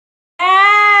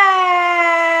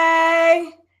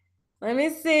me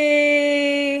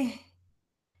see.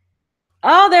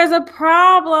 Oh, there's a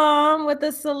problem with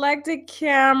the selected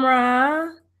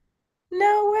camera.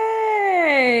 No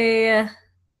way.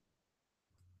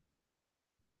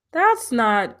 That's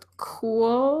not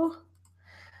cool.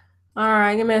 All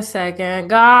right, give me a second.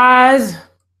 Guys.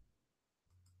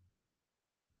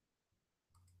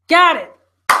 Got it.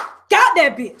 Got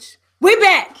that bitch. We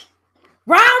back.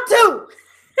 Round 2.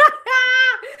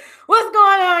 What's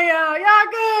going on, y'all?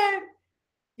 Y'all good?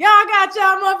 Y'all got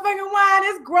y'all motherfucking wine.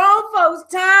 It's grown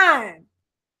folks time.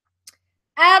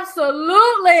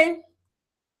 Absolutely.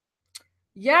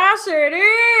 Yeah, sure it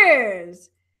is.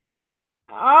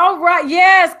 All right.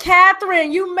 Yes,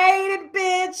 Catherine, you made it,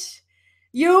 bitch.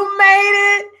 You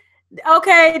made it.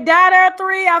 Okay, Dada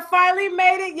 3, I finally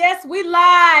made it. Yes, we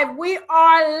live. We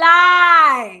are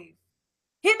live.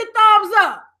 Hit the thumbs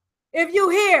up if you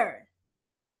here.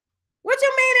 What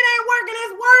you mean it ain't working?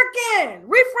 It's working.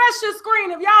 Refresh your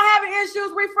screen. If y'all having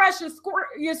issues, refresh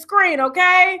your screen,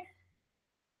 okay?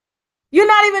 You're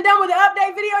not even done with the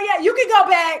update video yet. You can go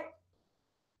back.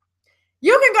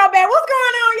 You can go back. What's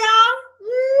going on, y'all?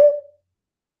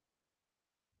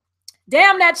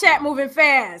 Damn, that chat moving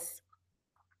fast.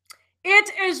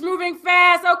 It is moving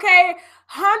fast, okay?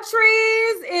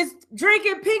 Huntress is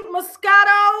drinking pink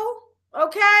Moscato,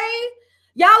 okay?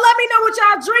 Y'all let me know what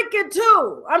y'all drinking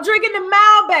too. I'm drinking the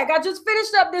Malbec. I just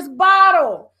finished up this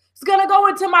bottle. It's gonna go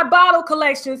into my bottle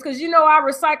collections because you know I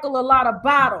recycle a lot of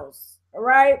bottles, all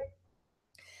right?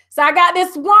 So I got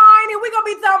this wine and we're gonna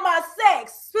be talking about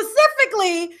sex,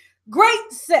 specifically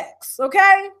great sex,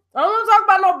 okay? I don't want to talk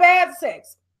about no bad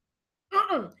sex.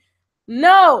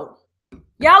 No.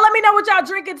 Y'all let me know what y'all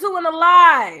drinking too in the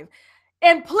live.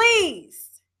 And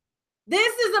please,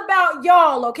 this is about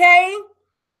y'all, okay?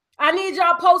 I need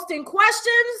y'all posting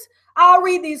questions. I'll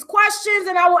read these questions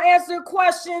and I will answer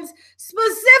questions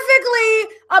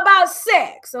specifically about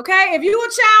sex, okay? If you a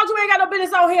child, you ain't got no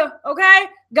business on here, okay?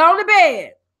 Go on to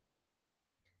bed.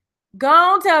 Go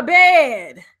on to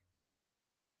bed.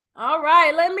 All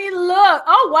right, let me look.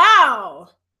 Oh, wow.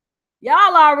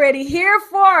 Y'all already here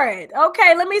for it.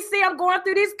 Okay, let me see. I'm going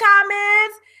through these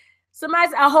comments. Somebody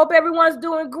said, I hope everyone's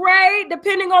doing great,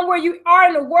 depending on where you are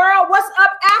in the world. What's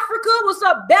up, Africa? What's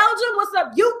up, Belgium? What's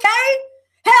up, UK?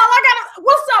 Hell,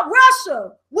 what's up,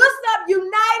 Russia? What's up,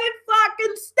 United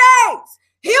fucking States?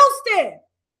 Houston.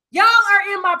 Y'all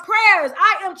are in my prayers.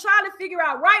 I am trying to figure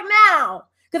out right now,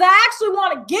 because I actually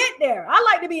want to get there. I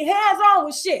like to be hands-on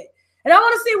with shit. And I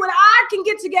want to see what I can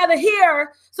get together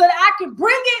here so that I can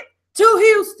bring it to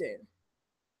Houston.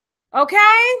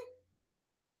 Okay?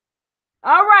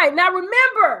 All right. Now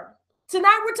remember,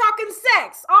 tonight we're talking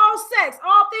sex, all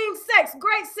things sex,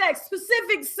 great sex,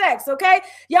 specific sex, okay?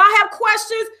 Y'all have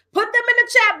questions, put them in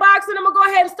the chat box and I'm gonna go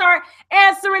ahead and start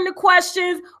answering the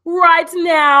questions right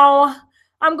now.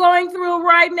 I'm going through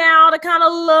right now to kind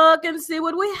of look and see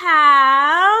what we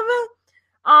have.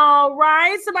 All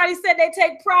right. Somebody said they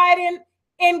take pride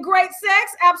in great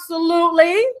sex.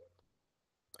 Absolutely.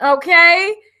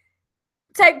 Okay.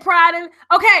 Take pride in.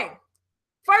 Okay.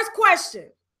 First question.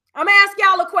 I'm going to ask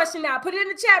y'all a question now. Put it in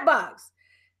the chat box.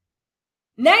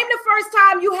 Name the first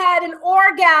time you had an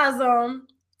orgasm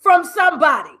from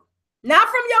somebody. Not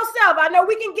from yourself. I know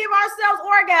we can give ourselves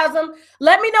orgasm.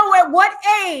 Let me know at what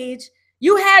age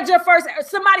you had your first,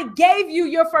 somebody gave you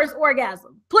your first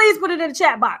orgasm. Please put it in the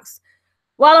chat box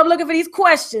while I'm looking for these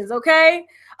questions, okay?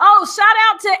 Oh, shout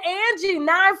out to Angie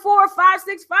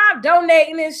 94565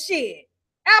 donating this shit.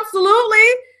 Absolutely.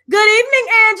 Good evening,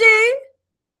 Angie.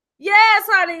 Yes,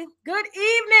 honey. Good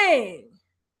evening.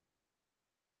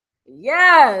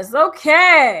 Yes,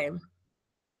 okay.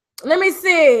 Let me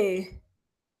see.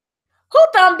 Who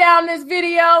thumbed down this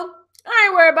video? I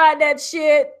ain't worried about that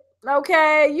shit.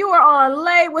 Okay, you are on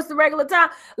late. What's the regular time?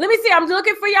 Let me see. I'm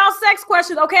looking for y'all sex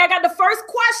questions. Okay, I got the first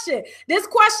question. This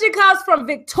question comes from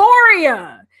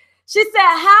Victoria. She said,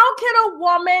 how can a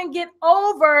woman get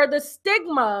over the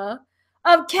stigma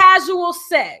of casual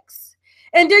sex?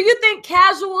 And do you think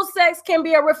casual sex can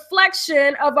be a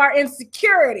reflection of our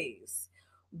insecurities?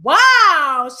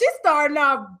 Wow, she's starting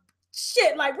off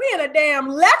shit like we in a damn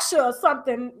lecture or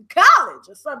something, college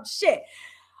or some shit.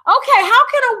 Okay, how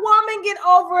can a woman get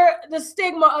over the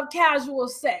stigma of casual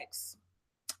sex?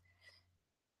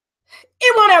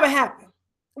 It won't ever happen.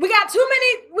 We got too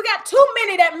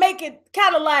many that make it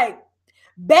kind of like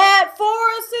bad for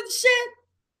us and shit.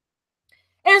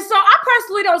 And so I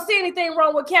personally don't see anything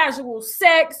wrong with casual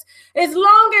sex as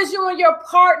long as you and your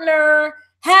partner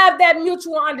have that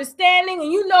mutual understanding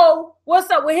and you know what's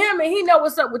up with him and he know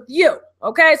what's up with you.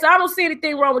 Okay, so I don't see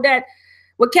anything wrong with that,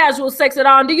 with casual sex at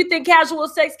all. And do you think casual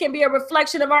sex can be a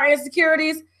reflection of our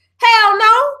insecurities? Hell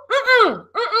no.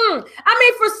 I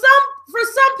mean, for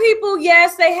some people,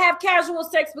 yes, they have casual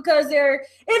sex because they're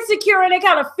insecure and they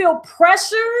kind of feel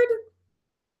pressured,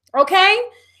 okay?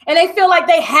 And they feel like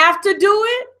they have to do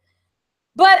it.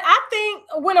 But I think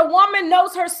when a woman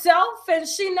knows herself and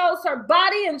she knows her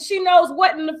body and she knows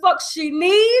what in the fuck she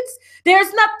needs,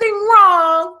 there's nothing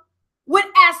wrong with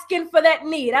asking for that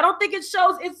need. I don't think it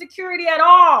shows insecurity at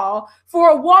all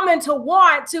for a woman to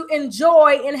want to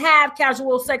enjoy and have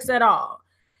casual sex at all.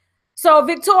 So,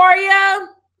 Victoria,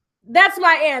 that's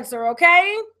my answer,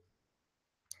 okay?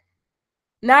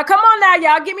 Now, come on now,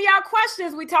 y'all. Give me y'all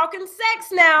questions. We talking sex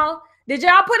now. Did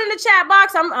y'all put in the chat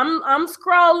box? I'm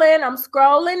scrolling. I'm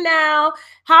scrolling now.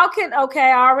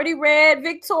 Okay, I already read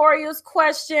Victoria's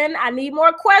question. I need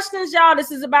more questions, y'all.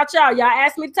 This is about y'all. Y'all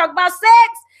asked me to talk about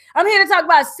sex. I'm here to talk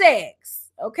about sex,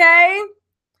 okay?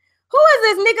 Who is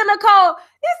this, Nika Nicole?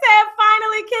 He said,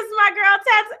 finally kiss my girl,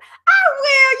 Tata. I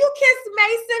will. You kiss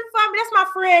Mason for me. That's my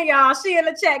friend, y'all. She in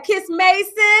the chat. Kiss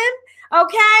Mason,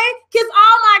 okay? Kiss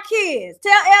all my kids.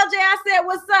 Tell LJ I said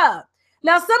what's up.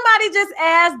 Now, somebody just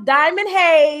asked Diamond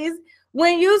Hayes,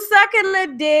 when you sucking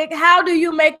the dick, how do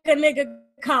you make a nigga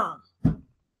come?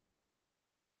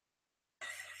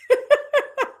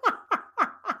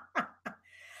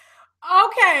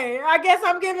 Okay, I guess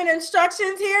I'm giving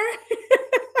instructions here.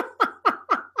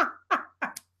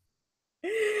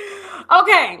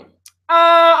 Okay,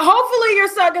 hopefully you're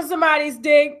sucking somebody's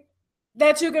dick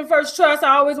that you can first trust.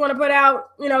 I always want to put out,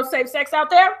 safe sex out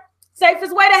there.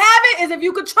 Safest way to have it is if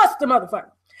you could trust the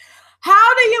motherfucker.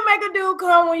 How do you make a dude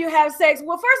come when you have sex?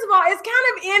 Well, first of all, it's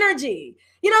kind of energy.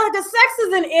 The sex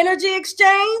is an energy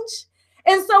exchange.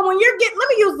 And so when you're getting, let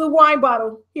me use the wine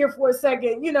bottle here for a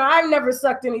second. I've never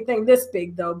sucked anything this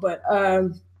big though, but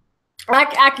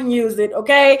I can use it,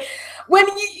 okay? When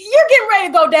you're getting ready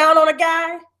to go down on a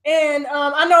guy, and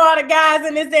I know all the guys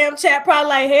in this damn chat probably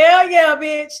like, hell yeah,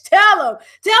 bitch. Tell him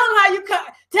how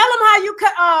you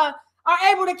are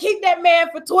able to keep that man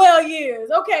for 12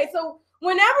 years. Okay, so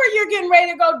whenever you're getting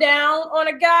ready to go down on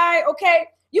a guy, okay,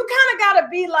 you kind of got to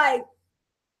be like,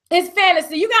 it's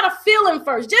fantasy. You got to feel him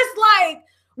first. Just like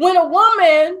when a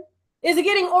woman is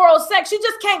getting oral sex, you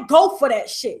just can't go for that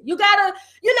shit. You got to,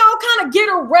 kind of get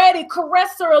her ready,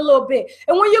 caress her a little bit.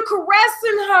 And when you're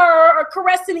caressing her or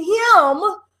caressing him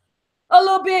a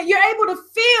little bit, you're able to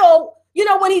feel,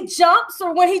 when he jumps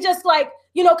or when he just like,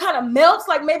 kind of melts,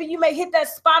 like maybe you may hit that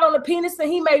spot on the penis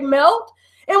and he may melt.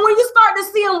 And when you start to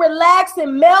see him relax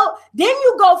and melt, then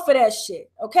you go for that shit,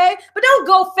 okay? But don't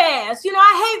go fast.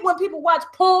 I hate when people watch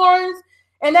porns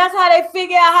and that's how they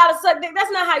figure out how to suck dick.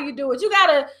 That's not how you do it. You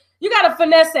gotta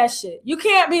finesse that shit. You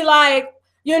can't be like,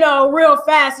 real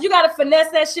fast. You gotta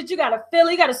finesse that shit. You gotta feel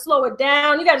it. You gotta slow it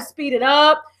down. You gotta speed it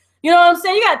up. You know what I'm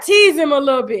saying? You gotta tease him a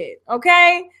little bit,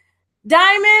 okay?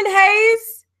 Diamond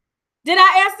Hayes, did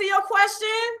I answer your question?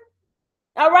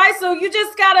 All right, so you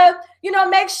just gotta,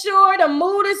 make sure the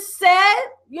mood is set.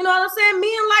 You know what I'm saying?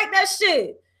 Men like that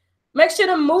shit. Make sure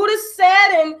the mood is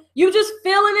set and you just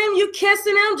feeling him, you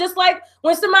kissing him, just like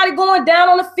when somebody going down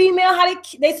on a female, how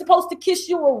they supposed to kiss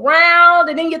you around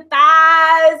and in your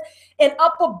thighs and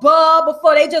up above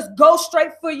before they just go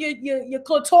straight for your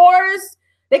clitoris.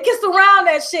 They kiss around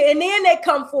that shit and then they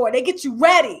come for it. They get you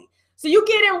ready. So you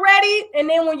getting ready, and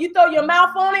then when you throw your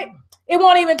mouth on it, it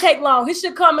won't even take long. It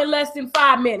should come in less than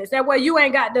 5 minutes. That way you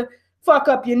ain't got to fuck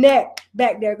up your neck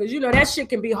back there because that shit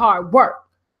can be hard work.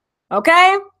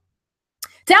 Okay?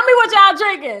 Tell me what y'all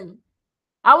drinking.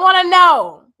 I want to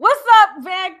know. What's up,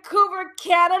 Vancouver,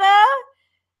 Canada?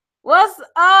 What's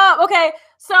up? Okay,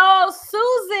 so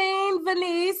Suzanne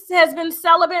Venice has been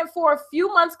celibate for a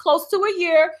few months, close to a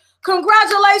year.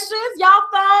 Congratulations. Y'all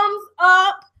thumbs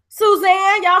up.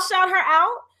 Suzanne, y'all shout her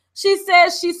out. She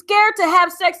says she's scared to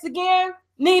have sex again.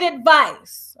 Need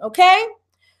advice, okay?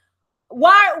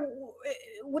 Why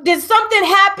did something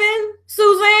happen,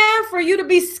 Suzanne, for you to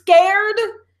be scared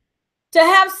to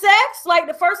have sex like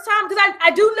the first time? Because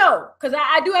I do know, because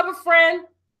I do have a friend.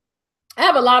 I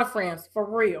have a lot of friends, for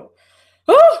real.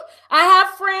 I have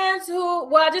friends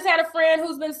I just had a friend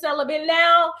who's been celibate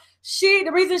now. The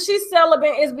reason she's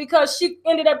celibate is because she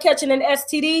ended up catching an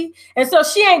STD. And so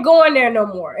she ain't going there no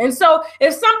more. And so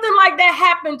if something like that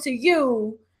happened to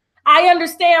you, I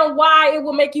understand why it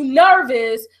will make you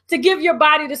nervous to give your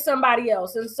body to somebody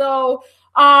else. And so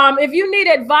if you need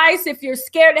advice, if you're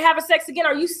scared to have a sex again,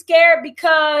 are you scared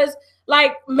because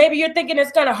like maybe you're thinking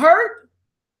it's going to hurt?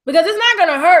 Because it's not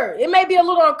going to hurt. It may be a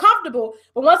little uncomfortable,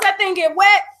 but once that thing get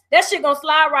wet, that shit going to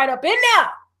slide right up in there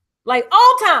like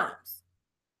old times.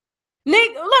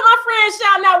 Nick, look, my friend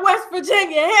shouting out West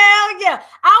Virginia. Hell yeah.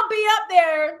 I'll be up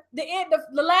there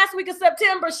the last week of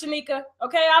September, Shanika.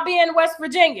 Okay, I'll be in West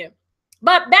Virginia.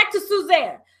 But back to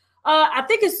Suzanne. I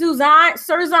think it's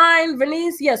Surzine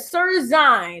Venice. Yes,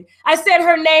 Surzine. I said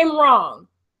her name wrong.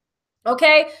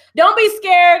 Okay, don't be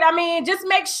scared. I mean, just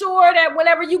make sure that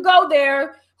whenever you go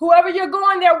there, whoever you're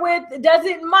going there with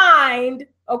doesn't mind,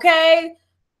 okay?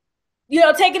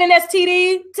 Taking an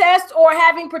STD test or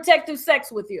having protective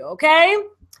sex with you, okay?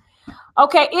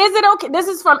 Okay, is it okay? This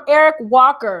is from Eric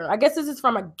Walker. I guess this is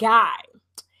from a guy.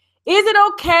 Is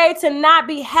it okay to not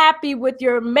be happy with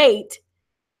your mate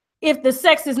if the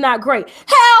sex is not great?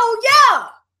 Hell yeah!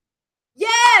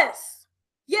 Yes!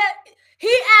 Yeah.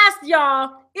 He asked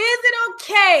y'all, is it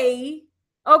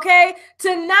okay,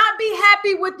 to not be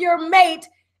happy with your mate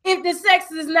if the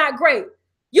sex is not great?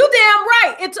 You damn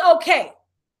right, it's okay.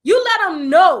 You let them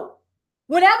know.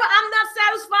 Whenever I'm not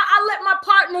satisfied, I let my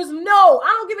partners know. I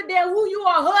don't give a damn who you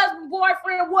are, husband,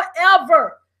 boyfriend,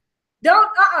 whatever. You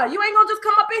ain't gonna just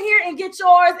come up in here and get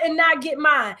yours and not get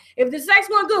mine. If the sex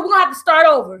wasn't good, we're gonna have to start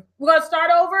over. We're gonna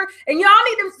start over, and y'all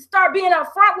need to start being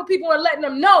upfront with people and letting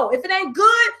them know. If it ain't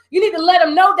good, you need to let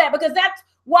them know that, because that's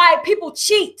why people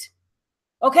cheat.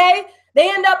 Okay? They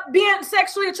end up being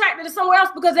sexually attracted to somewhere else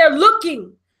because they're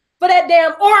looking for that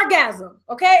damn orgasm.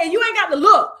 Okay? And you ain't got to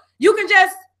look. You can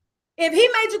just, if he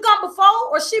made you come before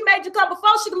or she made you come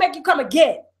before, she can make you come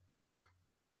again.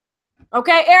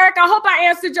 Okay, Eric, I hope I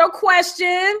answered your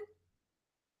question.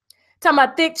 Talking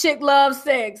about thick chick loves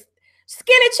sex.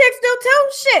 Skinny chicks do too,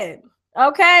 shit.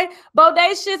 Okay,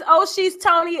 bodacious Oshie's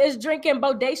Tony is drinking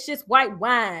bodacious white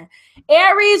wine.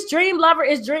 Aries dream lover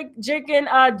is drinking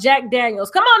Jack Daniels.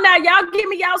 Come on now, y'all give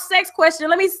me y'all sex question.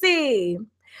 Let me see.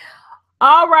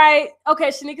 All right. Okay,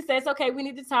 Shanika says, okay, we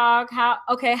need to talk.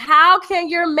 How can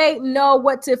your mate know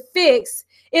what to fix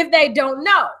if they don't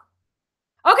know?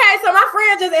 Okay, so my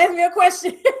friend just asked me a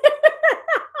question.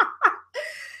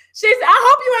 She said, I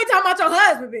hope you ain't talking about your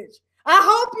husband, bitch. I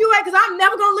hope you ain't, because I'm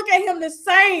never going to look at him the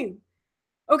same.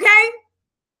 Okay?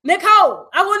 Nicole,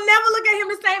 I will never look at him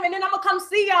the same, and then I'm going to come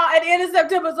see y'all at the end of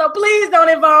September, so please don't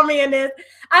involve me in this.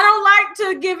 I don't like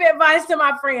to give advice to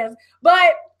my friends,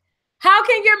 but how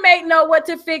can your mate know what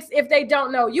to fix if they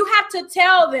don't know? You have to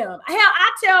tell them. Hell,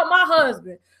 I tell my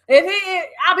husband,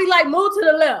 I'll be like, move to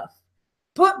the left.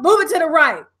 Move it to the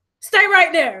right. Stay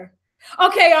right there.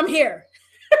 Okay, I'm here.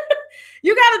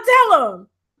 You got to tell them.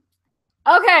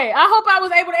 Okay, I hope I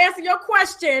was able to answer your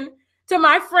question to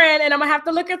my friend, and I'm going to have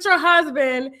to look at your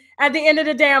husband at the end of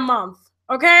the damn month.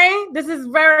 Okay? This is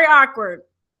very awkward.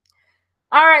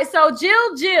 All right, so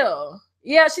Jill.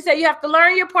 Yeah, she said you have to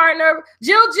learn your partner.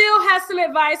 Jill has some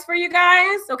advice for you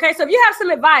guys. Okay, so if you have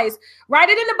some advice, write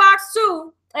it in the box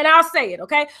too, and I'll say it,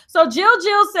 okay? So Jill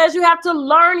says you have to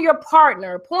learn your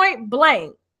partner, point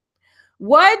blank.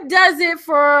 What does it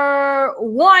for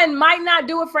one might not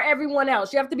do it for everyone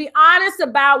else. You have to be honest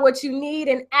about what you need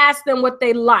and ask them what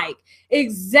they like.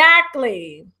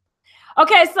 Exactly.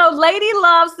 Okay, so Lady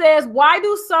Love says, why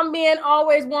do some men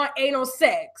always want anal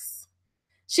sex?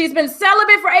 She's been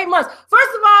celibate for 8 months.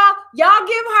 First of all, y'all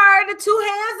give her the 2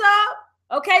 hands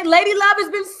up. Okay, Lady Love has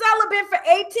been celibate for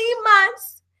 18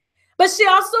 months. But she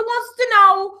also wants to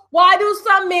know, why do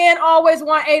some men always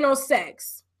want anal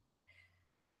sex?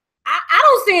 I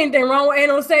don't see anything wrong with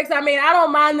anal sex. I mean, I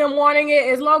don't mind them wanting it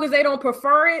as long as they don't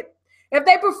prefer it. If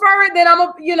they prefer it, then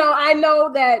I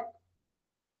know that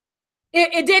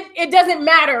it doesn't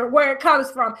matter where it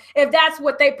comes from if that's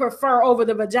what they prefer over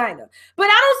the vagina. But I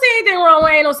don't see anything wrong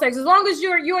with anal sex as long as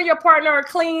you and your partner are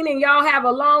clean and y'all have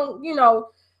a long,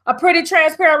 a pretty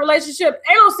transparent relationship.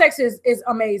 Anal sex is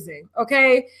amazing.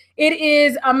 Okay, it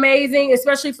is amazing,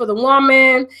 especially for the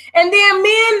woman. And then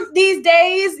men these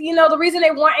days, the reason they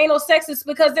want anal sex is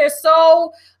because they're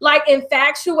so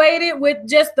infatuated with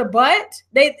just the butt.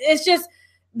 It's just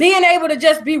being able to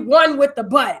just be one with the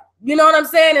butt. You know what I'm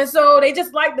saying? And so they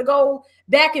just like to go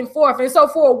back and forth. And so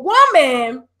for a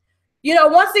woman,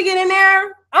 once they get in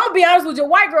there, I'm gonna be honest with you,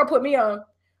 white girl put me on.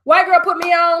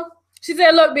 She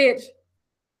said, look, bitch,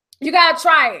 you gotta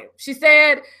try it. She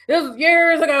said, this was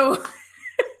years ago.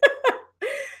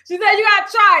 She said, you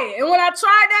gotta try it. And when I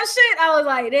tried that shit, I was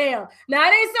like, damn. Now,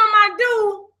 it ain't something I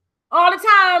do all the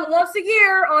time, once a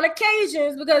year on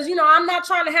occasions, because, I'm not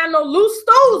trying to have no loose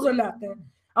stools or nothing.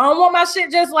 I don't want my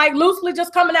shit just loosely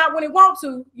just coming out when it wants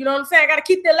to. You know what I'm saying? I got to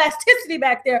keep the elasticity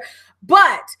back there.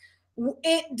 But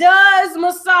it does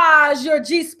massage your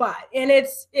G-spot. And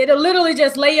it'll literally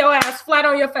just lay your ass flat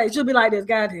on your face. You'll be like this.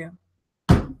 Goddamn.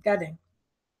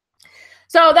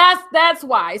 So that's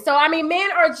why. So, I mean, men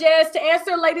are just, to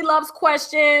answer Lady Love's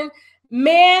question,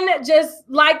 men just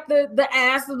like the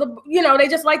ass of the, you know, they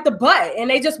just like the butt and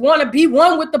they just want to be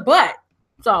one with the butt.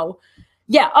 So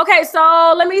yeah, okay,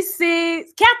 so let me see.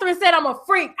 Catherine said I'm a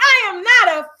freak. I am not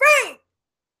a freak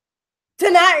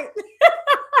tonight.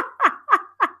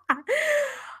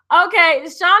 Okay,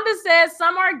 Shonda says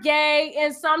some are gay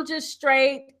and some just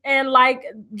straight and like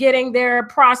getting their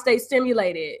prostate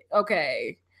stimulated.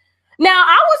 Okay. Now,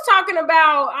 I was talking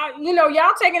about, you know,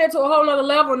 y'all taking it to a whole nother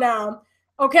level now.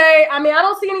 Okay. I mean, I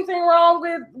don't see anything wrong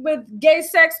with gay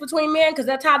sex between men because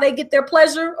that's how they get their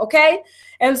pleasure. Okay.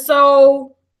 And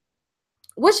so,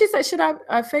 what she said, should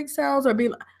I fake sounds or be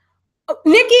like, oh,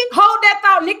 Nikki, hold that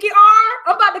thought. Nikki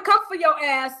R, I'm about to come for your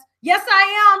ass. Yes,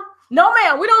 I am. No,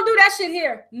 ma'am, we don't do that shit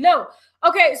here. No.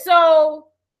 Okay, so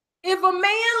if a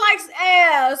man likes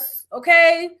ass,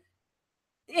 okay,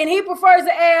 and he prefers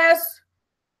the ass,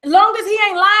 as long as he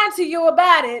ain't lying to you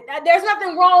about it, there's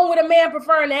nothing wrong with a man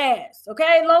preferring the ass,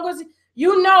 okay? As long as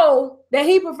you know that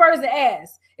he prefers the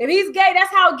ass. If he's gay,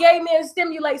 that's how gay men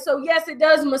stimulate. So yes, it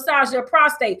does massage your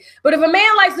prostate. But if a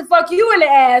man likes to fuck you in the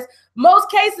ass,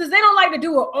 most cases, they don't like to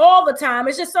do it all the time.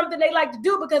 It's just something they like to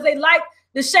do because they like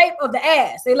the shape of the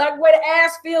ass. They like the way the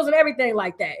ass feels and everything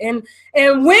like that. And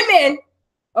women,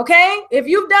 okay, if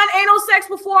you've done anal sex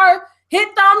before, hit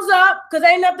thumbs up because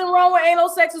ain't nothing wrong with anal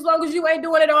sex as long as you ain't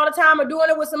doing it all the time or doing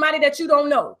it with somebody that you don't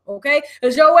know, okay?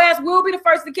 Because your ass will be the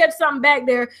first to catch something back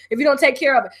there if you don't take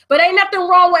care of it. But ain't nothing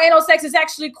wrong with anal sex. It's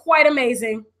actually quite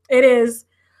amazing. It is.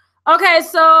 Okay,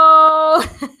 so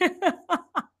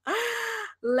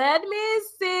let me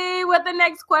see what the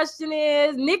next question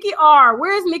is. Nikki R.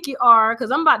 Where's Nikki R?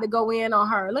 Because I'm about to go in on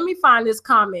her. Let me find this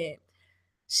comment.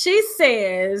 She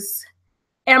says,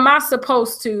 am I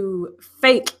supposed to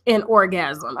fake an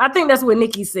orgasm? I think that's what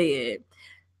Nikki said.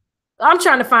 I'm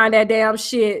trying to find that damn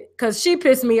shit because she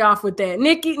pissed me off with that.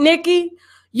 Nikki,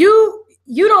 you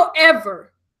don't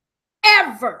ever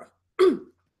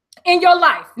in your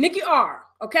life, Nikki R,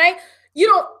 okay? You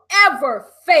don't ever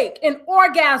fake an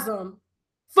orgasm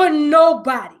for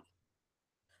nobody.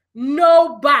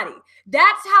 Nobody.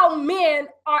 That's how men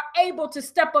are able to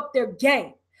step up their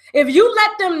game. If you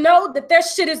let them know that their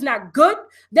shit is not good,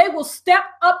 they will step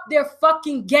up their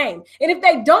fucking game. And if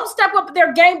they don't step up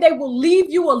their game, they will leave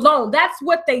you alone. That's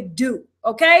what they do,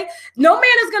 okay? No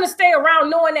man is going to stay around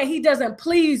knowing that he doesn't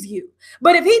please you.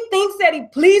 But if he thinks that he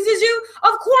pleases you,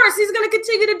 of course, he's going to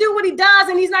continue to do what he does,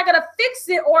 and he's not going to fix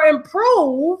it or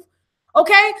improve,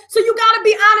 okay? So you got to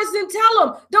be honest and tell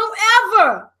him, don't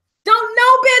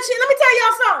know, bitch. Let me tell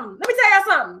y'all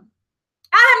something.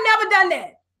 I have never done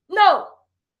that.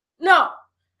 No,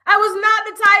 I was not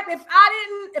the type. If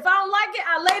I don't like it,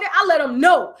 I let them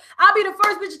know. I'll be the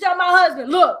first bitch to tell my husband,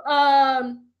 look,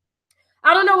 I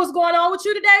don't know what's going on with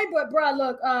you today, but bro,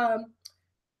 look,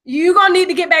 you're gonna need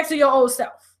to get back to your old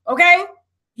self, okay?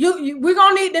 We're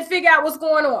gonna need to figure out what's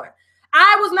going on.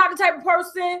 I was not the type of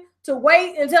person to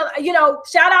wait until, you know,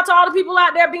 shout out to all the people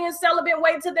out there being celibate,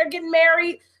 wait until they're getting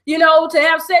married, you know, to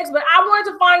have sex. But I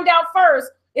wanted to find out first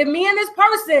if me and this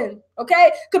person,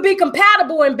 okay, could be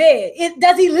compatible in bed.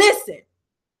 Does he listen?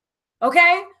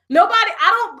 Okay? Nobody,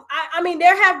 I mean,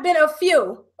 there have been a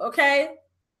few, okay,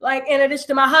 like in addition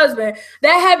to my husband,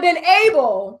 that have been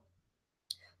able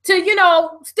to, you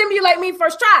know, stimulate me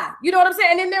first try. You know what I'm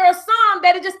saying? And then there are some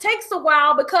that it just takes a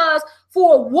while because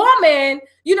for a woman,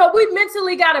 you know, we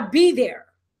mentally got to be there.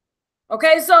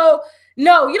 Okay? So,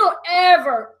 no, you don't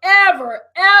ever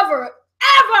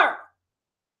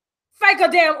fake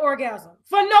a damn orgasm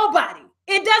for nobody.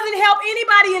 It doesn't help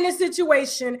anybody in this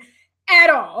situation at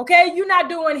all, okay? You're not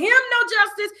doing him no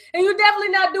justice, and you're definitely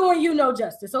not doing you no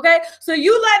justice, okay? So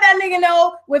you let that nigga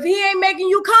know if he ain't making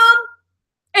you come,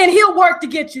 and he'll work to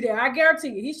get you there. I guarantee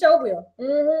you. He sure will.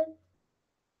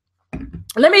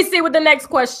 Let me see what the next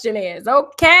question is.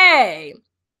 Okay.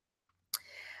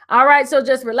 All right, so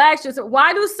just relax.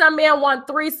 Why do some men want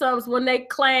threesomes when they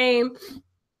claim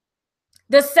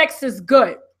the sex is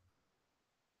good?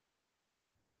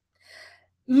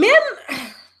 Men,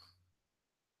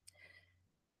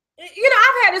 you know,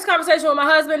 I've had this conversation with my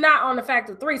husband, not on the fact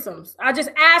of threesomes. I just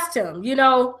asked him, you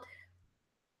know,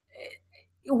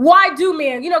 why do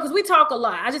men, you know, because we talk a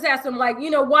lot. I just asked him, like, you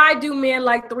know, why do men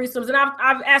like threesomes? And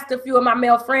I've asked a few of my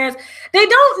male friends. They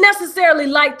don't necessarily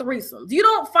like threesomes. You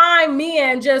don't find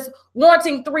men just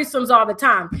wanting threesomes all the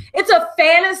time. It's a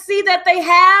fantasy that they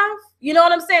have. You know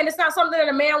what I'm saying? It's not something that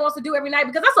a man wants to do every night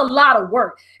because that's a lot of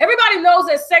work. Everybody knows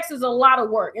that sex is a lot of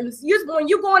work. And when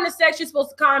you go into sex, you're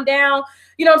supposed to calm down.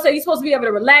 You know what I'm saying? You're supposed to be able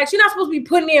to relax. You're not supposed to be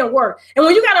putting in work. And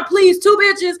when you got to please two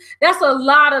bitches, that's a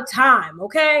lot of time,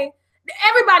 okay?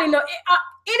 Everybody know.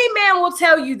 Any man will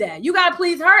tell you that. You got to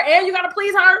please her and you got to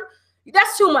please her.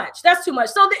 That's too much. That's too much.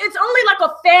 So it's only like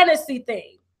a fantasy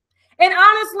thing. And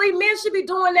honestly, men should be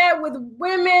doing that with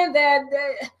women that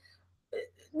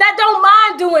don't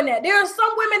mind doing that. There are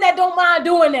some women that don't mind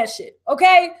doing that shit,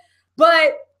 okay?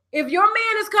 But if your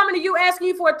man is coming to you asking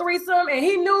you for a threesome and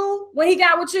he knew when he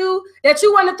got with you that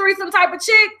you want a threesome type of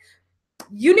chick,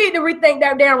 you need to rethink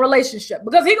that damn relationship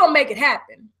because he gonna make it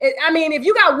happen. I mean, if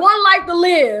you got one life to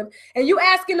live and you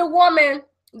asking the woman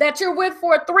that you're with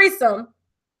for a threesome,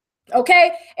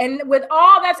 okay, and with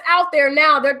all that's out there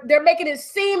now, they're making it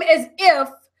seem as if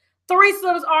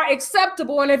threesomes are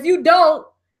acceptable, and if you don't,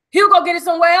 he'll go get it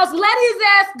somewhere else. Let his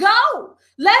ass go.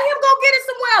 Let him go get it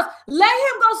somewhere else. Let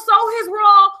him go sow his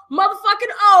raw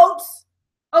motherfucking oats,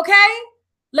 okay?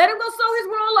 Let him go sow his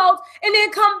raw oats, and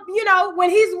then come, you know, when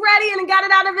he's ready and got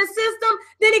it out of his system,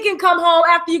 then he can come home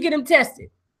after you get him tested,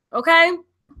 okay?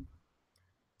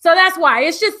 So that's why.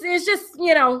 It's just,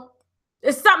 you know,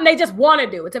 it's something they just want to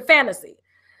do. It's a fantasy.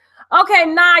 Okay,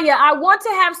 Naya, I want to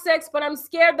have sex, but I'm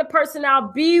scared the person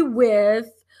I'll be with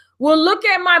will look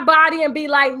at my body and be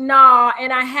like, nah,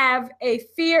 and I have a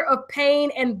fear of pain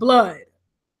and blood.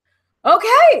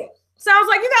 Okay. Sounds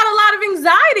like you got a lot of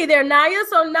anxiety there, Naya.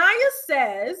 So Naya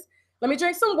says, let me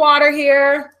drink some water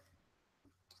here.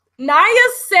 Naya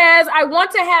says, I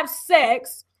want to have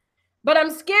sex, but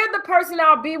I'm scared the person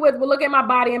I'll be with will look at my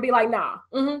body and be like, nah.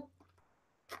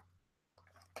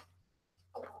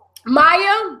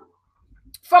 Maya,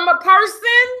 from a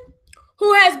person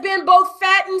who has been both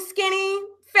fat and skinny,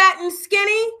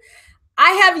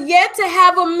 I have yet to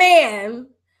have a man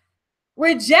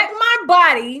reject my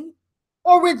body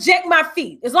or reject my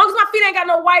feet. As long as my feet ain't got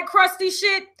no white crusty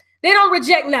shit, they don't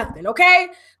reject nothing, okay?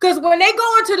 Because when they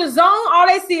go into the zone, all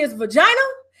they see is vagina,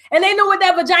 and they know what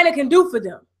that vagina can do for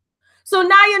them. So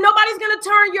Naya, nobody's gonna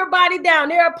turn your body down.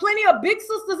 There are plenty of big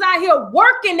sisters out here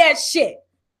working that shit,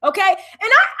 okay? And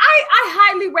I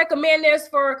highly recommend this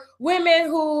for women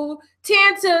who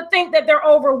tend to think that they're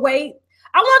overweight.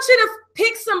 I want you to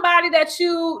pick somebody that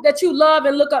you love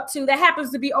and look up to that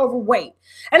happens to be overweight.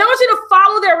 And I want you to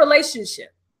follow their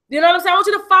relationship. You know what I'm saying? I want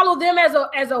you to follow them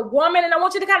as a woman, and I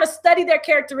want you to kind of study their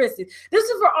characteristics. This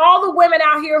is for all the women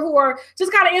out here who are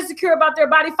just kind of insecure about their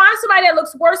body. Find somebody that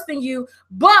looks worse than you,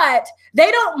 but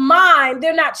they don't mind.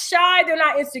 They're not shy. They're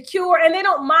not insecure, and they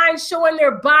don't mind showing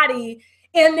their body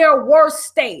in their worst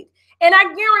state. And I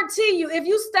guarantee you, if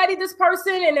you study this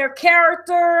person and their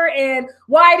character and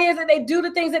why it is that they do the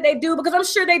things that they do, because I'm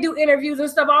sure they do interviews and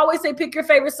stuff. I always say pick your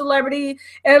favorite celebrity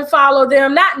and follow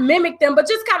them, not mimic them, but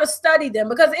just kind of study them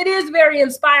because it is very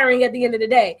inspiring at the end of the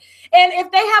day. And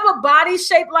if they have a body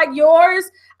shaped like yours,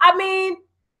 I mean,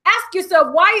 ask yourself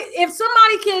why,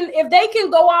 if they can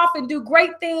go off and do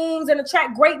great things and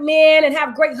attract great men and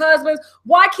have great husbands,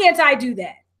 why can't I do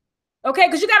that? Okay,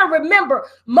 because you got to remember,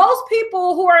 most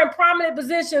people who are in prominent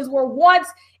positions were once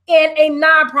in a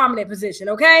non-prominent position,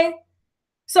 okay?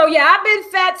 So yeah, I've been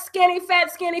fat, skinny.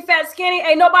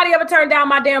 Ain't nobody ever turned down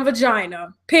my damn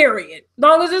vagina, period. As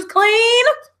long as it's clean,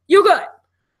 you good.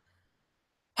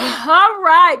 All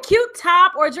right, cute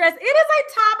top or dress. It is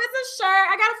a top, it's a shirt.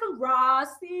 I got it from Ross.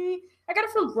 See, I got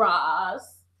it from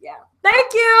Ross. Yeah,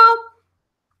 thank you.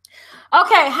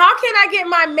 Okay, how can I get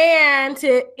my man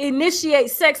to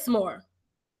initiate sex more?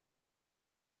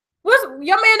 Your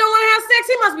man don't want to have sex?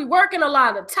 He must be working a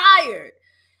lot or tired.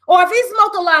 Or if he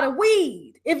smoke a lot of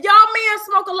weed. If y'all man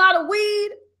smoke a lot of weed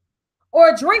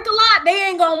or drink a lot, they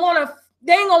ain't gonna want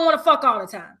to fuck all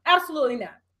the time. Absolutely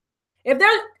not. If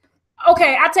they're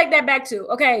okay, I take that back too.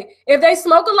 Okay, if they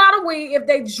smoke a lot of weed, if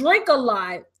they drink a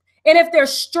lot, and if they're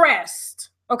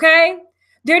stressed, okay,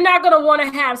 they're not going to want to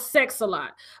have sex a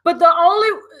lot. But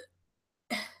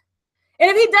and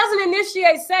if he doesn't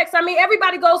initiate sex, I mean,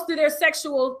 everybody goes through their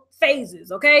sexual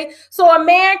phases, okay? So a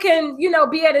man can, you know,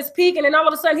 be at his peak and then all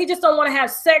of a sudden he just don't want to have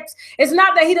sex. It's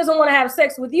not that he doesn't want to have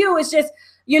sex with you. It's just,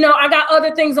 you know, I got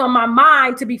other things on my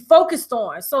mind to be focused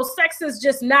on. So sex is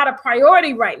just not a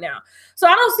priority right now. So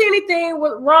I don't see anything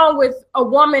wrong with a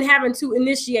woman having to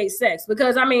initiate sex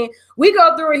because, I mean, we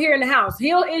go through it here in the house.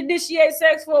 He'll initiate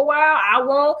sex for a while, I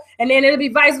won't, and then it'll be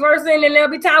vice versa, and then there'll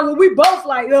be times when we both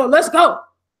like, yo, let's go,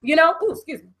 you know? Ooh,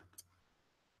 excuse me.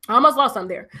 I almost lost something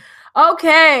there.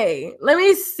 Okay, let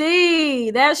me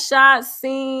see. That shot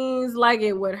seems like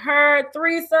it would hurt.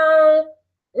 Threesome.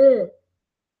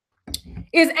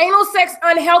 Is anal sex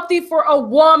unhealthy for a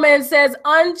woman? Says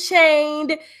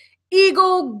Unchained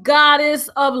Eagle Goddess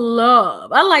of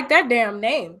Love. I like that damn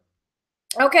name.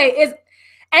 Okay, is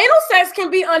anal sex can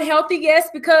be unhealthy? Yes,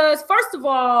 because first of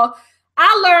all,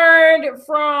 I learned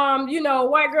from, you know,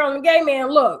 white girl and gay man,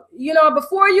 look, you know,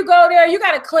 before you go there, you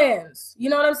got to cleanse. You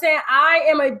know what I'm saying? I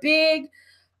am a big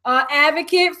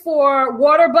advocate for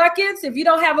water buckets. If you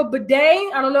don't have a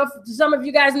bidet, I don't know if some of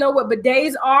you guys know what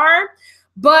bidets are,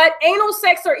 but anal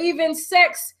sex or even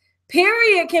sex,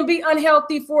 period, can be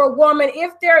unhealthy for a woman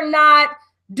if they're not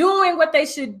doing what they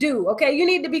should do. Okay, you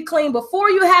need to be clean before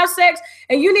you have sex,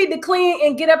 and you need to clean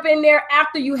and get up in there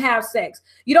after you have sex.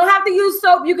 You don't have to use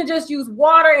soap. You can just use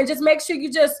water, and just make sure you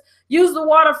just use the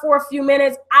water for a few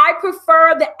minutes. I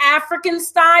prefer the African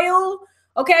style,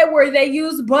 okay, where they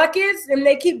use buckets and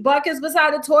they keep buckets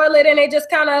beside the toilet, and they just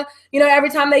kind of, you know, every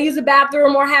time they use the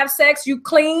bathroom or have sex, you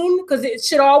clean, because it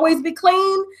should always be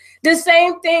clean. The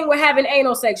same thing with having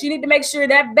anal sex. You need to make sure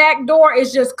that back door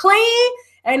is just clean.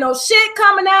 Ain't no shit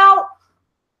coming out.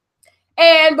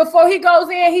 And before he goes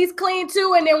in, he's clean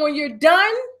too. And then when you're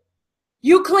done,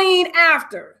 you clean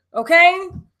after, okay?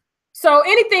 So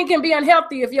anything can be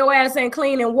unhealthy if your ass ain't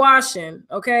clean and washing,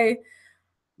 okay?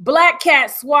 Black cat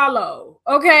swallow,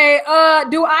 okay?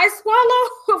 Do I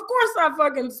swallow? Of course I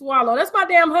fucking swallow. That's my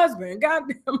damn husband,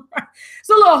 goddamn right. It's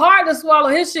a little hard to swallow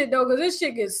his shit though, because this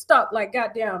shit gets stuck like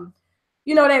goddamn,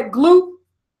 you know, that glue,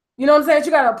 you know what I'm saying?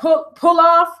 You gotta pull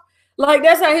off. Like,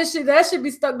 that's how his shit, that should be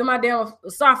stuck to my damn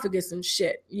esophagus and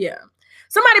shit. Yeah.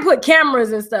 Somebody put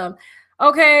cameras and stuff.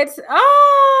 Okay. Okay.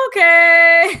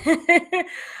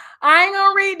 I ain't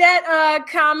gonna read that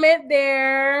comment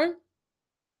there.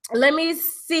 Let me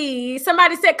see.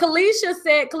 Somebody said,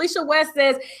 Kalisha West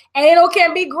says, anal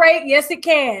can be great. Yes, it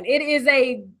can. It is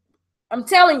I'm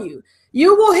telling you,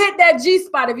 you will hit that G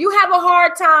spot. If you have a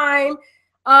hard time,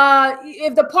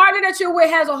 if the partner that you're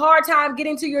with has a hard time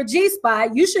getting to your G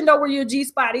spot, you should know where your G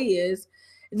spot is.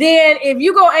 Then if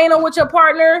you go anal with your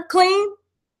partner clean,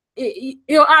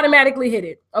 he'll automatically hit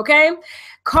it. Okay.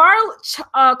 Carly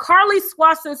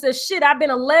Swasson says, shit, I've been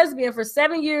a lesbian for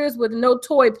 7 years with no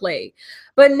toy play,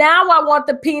 but now I want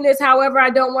the penis. However,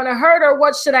 I don't want to hurt her.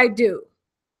 What should I do?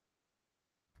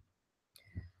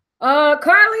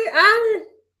 Carly,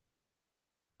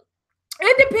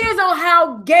 it depends on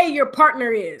how gay your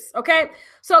partner is, okay?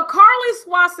 So Carly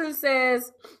Swasson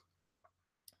says,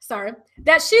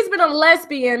 that she's been a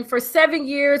lesbian for 7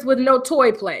 years with no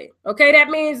toy play, okay? That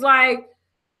means like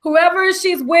whoever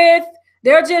she's with,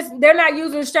 they're not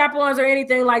using strap-ons or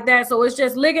anything like that, so it's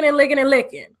just licking and licking and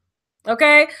licking,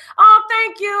 okay? Oh,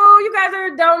 thank you. You guys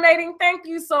are donating. Thank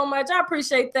you so much. I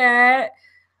appreciate that.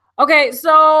 Okay,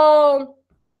 so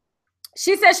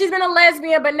she says she's been a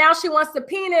lesbian, but now she wants the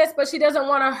penis, but she doesn't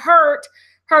want to hurt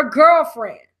her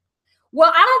girlfriend.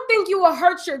 Well, I don't think you will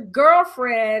hurt your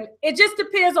girlfriend. It just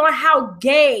depends on how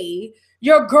gay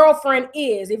your girlfriend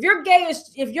is. If your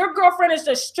girlfriend is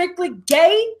just strictly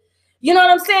gay, you know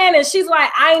what I'm saying? And she's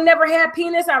like, I ain't never had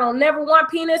penis. I don't never want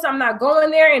penis. I'm not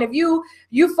going there. And if you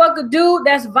fuck a dude,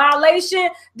 that's violation.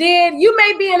 Then you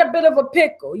may be in a bit of a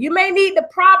pickle. You may need to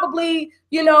probably,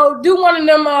 you know, do one of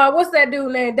them. What's that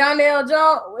dude name? Donnell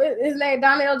Jones. His name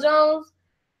Donnell Jones.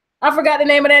 I forgot the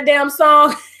name of that damn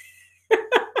song.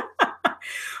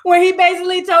 When he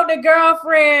basically told the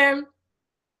girlfriend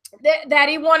that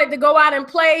he wanted to go out and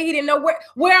play. He didn't know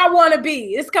where I want to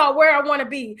be. It's called Where I Want to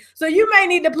Be. So you may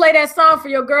need to play that song for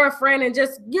your girlfriend and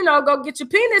just, you know, go get your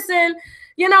penis in.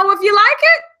 You know, if you like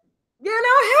it, you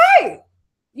know, hey,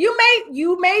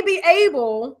 you may be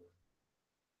able,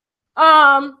 wait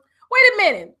a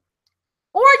minute.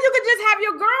 Or you could just have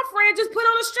your girlfriend just put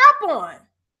on a strap on.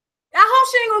 I hope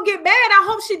she ain't gonna get mad. I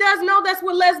hope she does know that's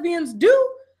what lesbians do.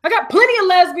 I got plenty of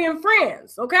lesbian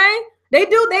friends, okay? They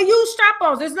use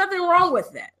strap-ons. There's nothing wrong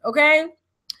with that, okay?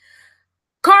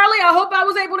 Carly, I hope I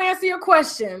was able to answer your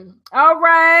question. All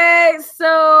right,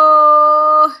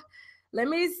 so let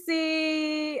me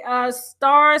see.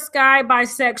 Star Sky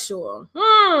bisexual.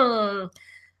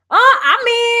 I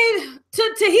mean,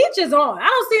 to each his own. I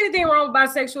don't see anything wrong with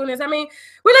bisexualness. I mean,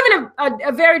 we live in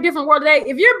a very different world today.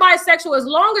 If you're bisexual, as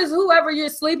long as whoever you're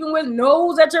sleeping with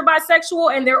knows that you're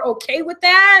bisexual and they're okay with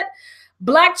that.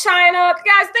 Black China,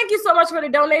 guys, thank you so much for the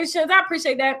donations. I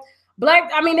appreciate that.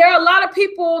 I mean, there are a lot of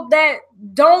people that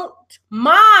don't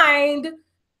mind,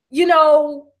 you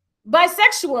know,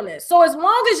 bisexualness. So as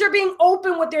long as you're being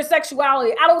open with your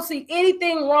sexuality, I don't see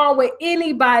anything wrong with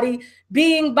anybody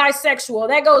being bisexual.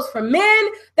 That goes for men,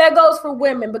 that goes for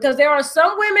women, because there are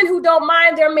some women who don't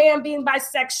mind their man being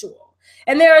bisexual.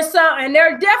 And there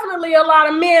are definitely a lot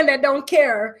of men that don't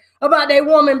care about their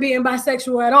woman being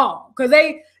bisexual at all, because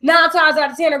they 9 times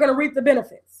out of 10 are going to reap the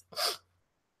benefits.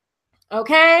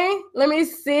 Okay, let me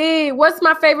see. What's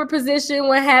my favorite position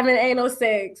when having anal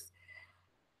sex?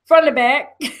 From the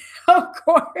back, of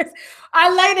course. I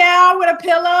lay down with a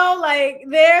pillow like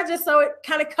there just so it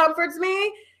kind of comforts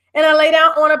me. And I lay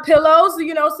down on a pillow, so,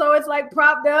 you know, so it's like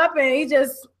propped up, and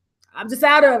I'm just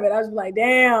out of it. I was like,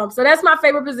 damn. So that's my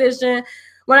favorite position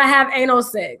when I have anal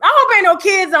sex. I hope ain't no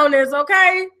kids on this,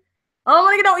 okay? I don't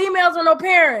want to get no emails from no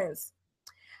parents.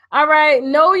 All right,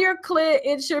 know your clit,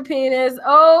 it's your penis.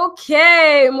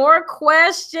 Okay, more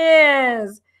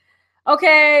questions.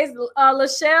 Okay,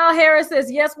 Lachelle Harris says,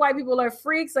 yes, white people are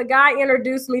freaks. A guy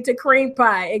introduced me to cream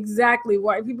pie. Exactly,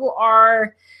 white people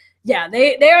are, yeah,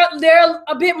 they're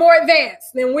a bit more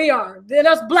advanced than we are, than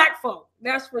us black folk.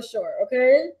 That's for sure,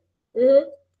 okay? Mm-hmm.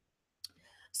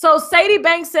 So Sadie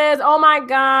Banks says, oh my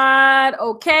God,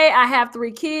 okay, I have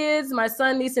 3 kids, my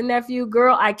son, niece, and nephew.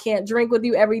 Girl, I can't drink with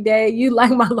you every day. You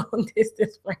like my long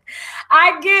distance friend.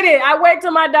 I get it. I wait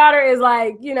till my daughter is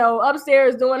like, you know,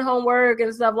 upstairs doing homework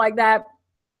and stuff like that.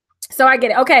 So I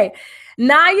get it. Okay.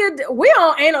 Naya, we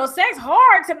on anal sex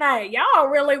hard tonight. Y'all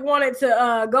really wanted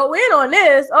to go in on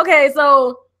this. Okay,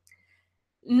 so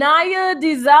Naya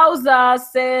DeZouza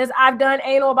says, I've done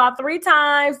anal about 3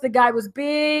 times. The guy was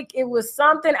big. It was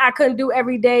something I couldn't do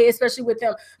every day, especially with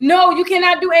him. No, you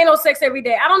cannot do anal sex every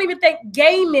day. I don't even think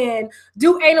gay men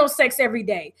do anal sex every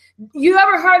day. You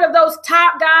ever heard of those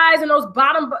top guys and those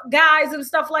bottom guys and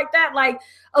stuff like that? Like,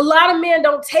 a lot of men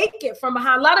don't take it from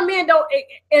behind. A lot of men don't.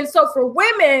 And so for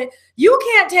women, you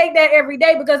can't take that every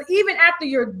day, because even after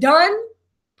you're done,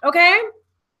 okay?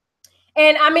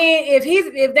 And I mean, if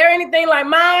they're anything like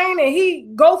mine and he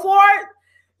go for it,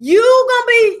 you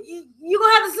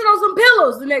gonna have to sit on some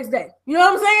pillows the next day. You know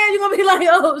what I'm saying? You're gonna be like,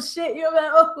 oh shit. You're like,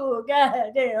 oh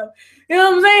god damn. You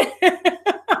know what I'm saying?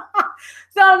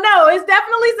 So no, it's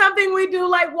definitely something we do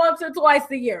like once or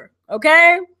twice a year.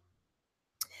 Okay.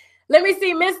 Let me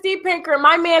see. Misty Pinker.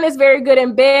 My man is very good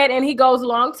in bed and he goes a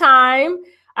long time.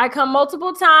 I come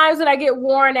multiple times and I get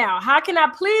worn out. How can I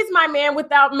please my man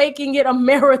without making it a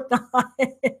marathon?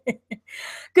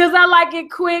 Because I like it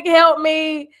quick. Help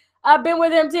me. I've been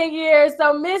with him 10 years.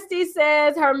 So Misty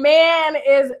says her man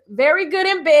is very good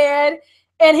in bed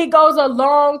and he goes a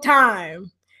long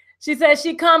time. She says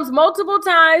she comes multiple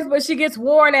times, but she gets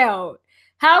worn out.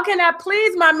 How can I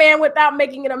please my man without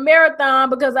making it a marathon?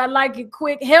 Because I like it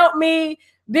quick. Help me.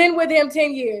 Been with him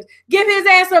 10 years. Give his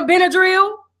ass some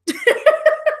Benadryl.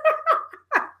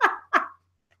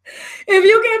 If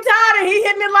you get tired and he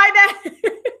hitting it like that,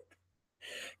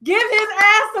 give his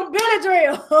ass some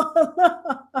Benadryl.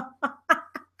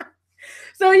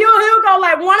 So he'll go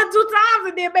like 1 or 2 times,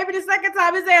 and then maybe the second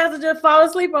time his ass will just fall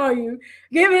asleep on you.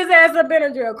 Give his ass some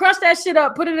Benadryl. Crush that shit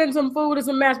up. Put it in some food and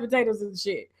some mashed potatoes and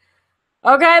shit.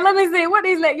 Okay, let me see. What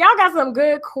these next? Y'all got some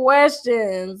good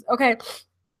questions. Okay.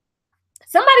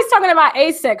 Somebody's talking about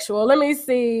asexual. Let me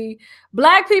see.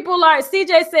 Black people are,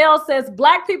 CJ Sales says,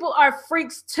 black people are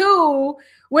freaks too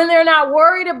when they're not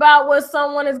worried about what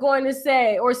someone is going to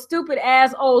say or stupid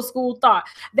ass old school thought.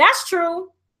 That's true.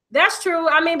 That's true.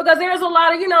 I mean, because there's a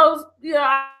lot of,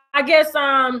 I guess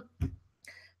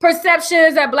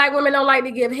perceptions that black women don't like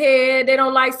to give head. They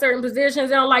don't like certain positions.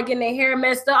 They don't like getting their hair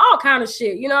messed up, all kind of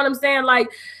shit. You know what I'm saying? Like,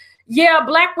 yeah,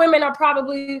 black women are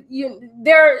probably,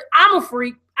 I'm a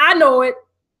freak. I know it.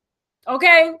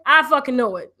 Okay. I fucking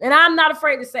know it. And I'm not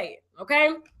afraid to say it.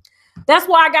 Okay. That's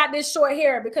why I got this short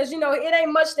hair, because, it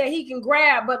ain't much that he can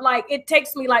grab, but like, it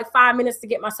takes me like 5 minutes to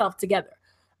get myself together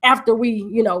after we,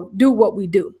 do what we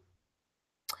do.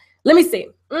 Let me see.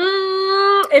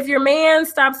 If your man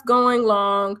stops going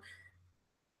long,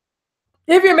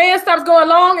 is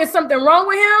something wrong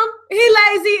with him? He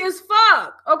lazy as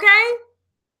fuck. Okay.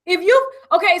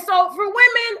 So for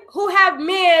women who have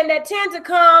men that tend to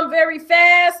come very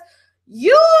fast,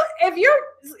 if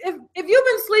you've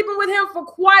been sleeping with him for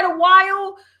quite a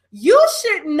while, you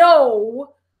should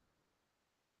know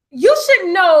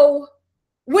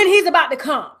when he's about to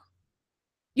come.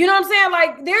 You know what I'm saying?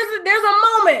 Like there's a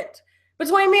moment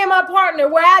between me and my partner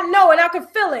where I know and I can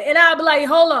feel it, and I'll be like,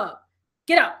 hold up,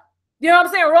 get up. You know what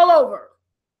I'm saying? Roll over.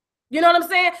 You know what I'm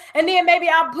saying? And then maybe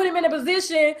I'll put him in a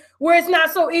position where it's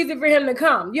not so easy for him to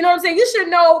come. You know what I'm saying? You should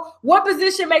know what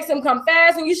position makes him come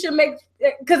fast, and you should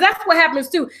because that's what happens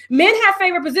too. Men have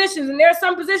favorite positions, and there are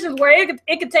some positions where it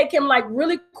could take him like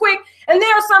really quick, and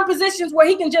there are some positions where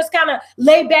he can just kind of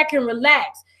lay back and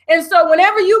relax. And so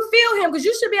whenever you feel him, because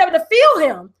you should be able to feel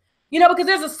him, because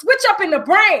there's a switch up in the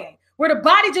brain where the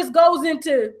body just goes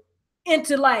into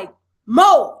like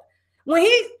mode. When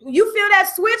you feel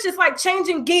that switch, it's like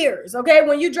changing gears, okay?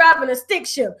 When you're driving a stick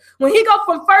shift. When he go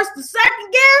from first to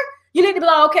second gear, you need to be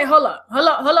like, okay, hold up.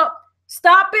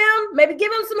 Stop him, maybe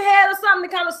give him some head or something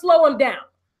to kind of slow him down.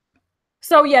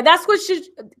 So yeah, that's what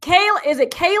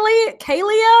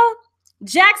Kalia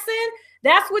Jackson?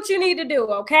 That's what you need to do,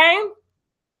 okay?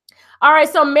 All right,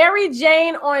 so Mary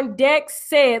Jane on deck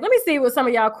said, let me see what some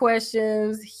of y'all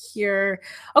questions here.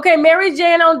 Okay, Mary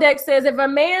Jane on deck says, if a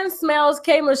man smells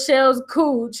K. Michelle's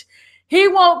cooch, he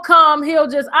won't come. He'll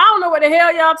just, I don't know what the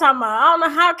hell y'all talking about. I don't know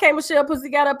how K. Michelle pussy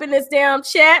got up in this damn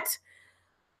chat.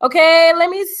 Okay, let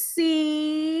me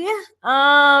see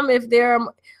if there,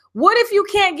 what if you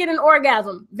can't get an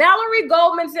orgasm? Valerie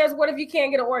Goldman says, what if you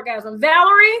can't get an orgasm?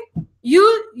 Valerie,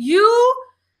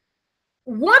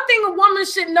 one thing a woman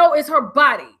should know is her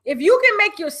body. If you can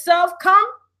make yourself come,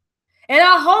 and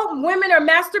I hope women are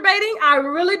masturbating, I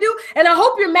really do, and I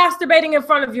hope you're masturbating in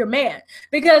front of your man,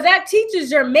 because that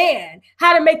teaches your man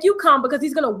how to make you come, because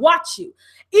he's going to watch you.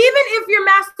 Even if you're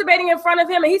masturbating in front of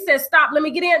him and he says, stop, let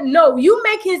me get in. No, you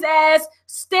make his ass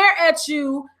stare at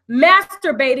you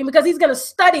masturbating, because he's going to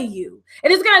study you.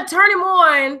 And it's going to turn him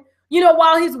on,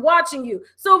 while he's watching you.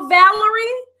 So Valerie,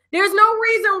 there's no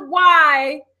reason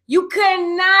why you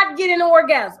cannot get an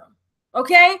orgasm,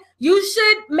 okay? You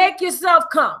should make yourself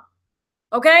come,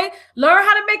 okay? Learn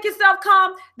how to make yourself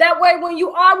come. That way, when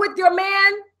you are with your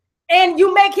man and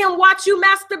you make him watch you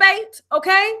masturbate,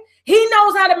 okay? He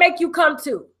knows how to make you come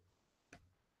too.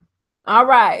 All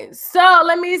right, so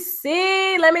let me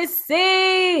see.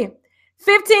 15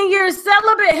 years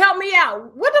celibate, help me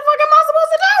out. What the fuck am I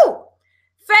supposed to do?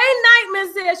 Faye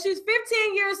Nightman says she's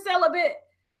 15 years celibate,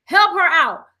 help her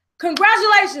out.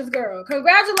 Congratulations, girl.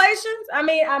 Congratulations. I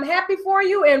mean, I'm happy for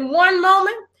you in one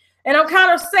moment, and I'm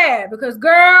kind of sad because,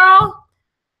 girl,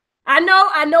 I know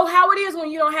how it is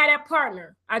when you don't have that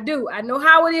partner. I do. I know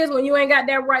how it is when you ain't got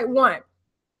that right one.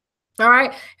 All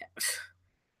right.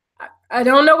 I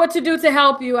don't know what to do to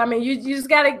help you. I mean, you just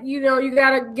gotta, you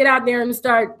gotta get out there and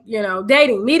start,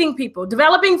 dating, meeting people,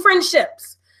 developing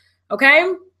friendships.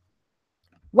 Okay.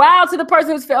 Wow. To the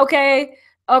person who's okay.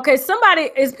 Okay,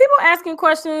 is people asking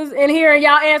questions in here and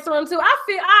y'all answer them too?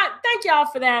 I thank y'all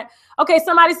for that. Okay,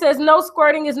 somebody says no,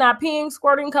 squirting is not peeing.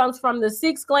 Squirting comes from the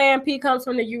 6th gland. Pee comes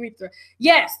from the urethra.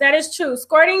 Yes, that is true.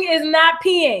 Squirting is not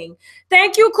peeing.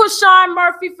 Thank you, Kushan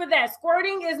Murphy, for that.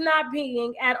 Squirting is not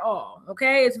peeing at all.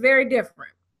 Okay, it's very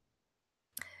different.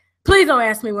 Please don't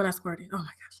ask me when I squirted. Oh my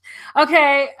gosh.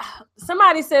 Okay,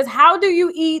 somebody says, how do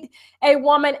you eat a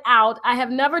woman out? I have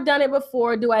never done it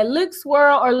before. Do I lick,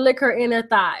 swirl, or lick her inner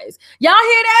thighs? Y'all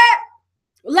hear that?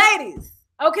 Ladies,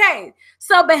 okay.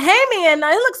 So Bahamian,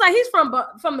 now it looks like he's from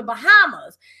the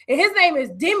Bahamas, and his name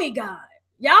is Demigod.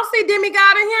 Y'all see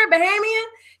Demigod in here, Bahamian?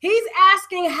 He's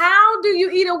asking, how do you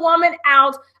eat a woman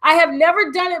out? I have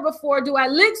never done it before. Do I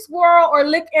lick, swirl, or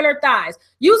lick inner thighs?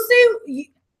 You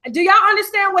see, do y'all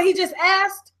understand what he just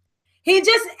asked? He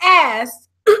just asked,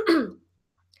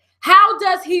 how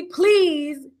does he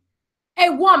please a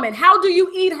woman? How do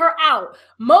you eat her out?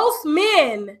 Most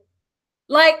men,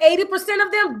 like 80%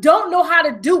 of them, don't know how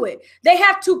to do it. They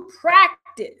have to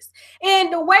practice.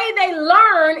 And the way they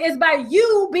learn is by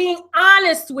you being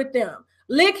honest with them.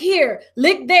 Lick here,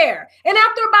 lick there. And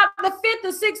after about the 5th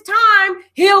or 6th time,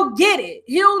 he'll get it.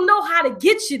 He'll know how to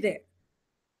get you there.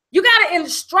 You got to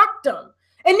instruct them.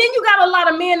 And then you got a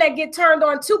lot of men that get turned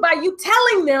on too by you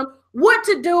telling them what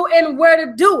to do and where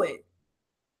to do it.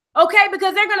 Okay,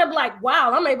 because they're going to be like,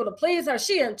 wow, I'm able to please her.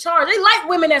 She in charge. They like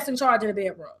women that's in charge in the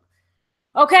bedroom.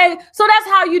 Okay, so that's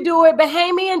how you do it.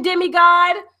 Bahamian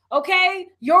Demigod, okay?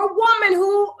 Your woman,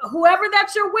 whoever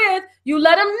that you're with, you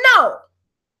let them know.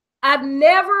 I've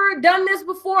never done this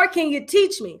before. Can you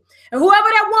teach me? And whoever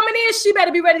that woman is, she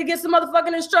better be ready to get some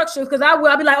motherfucking instructions, because I will.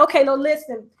 I'll be like, okay, no,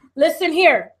 listen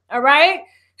here. All right.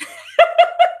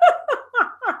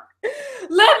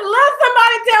 let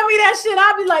somebody tell me that shit.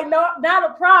 I'll be like, no, not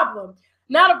a problem.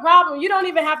 Not a problem. You don't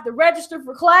even have to register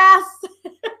for class.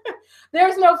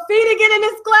 There's no fee to get in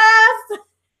this class.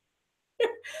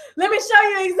 Let me show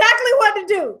you exactly what to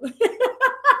do.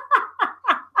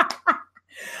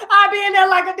 I'll be in there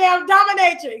like a damn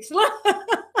dominatrix.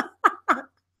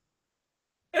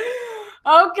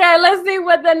 Okay, let's see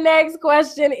what the next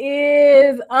question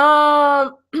is.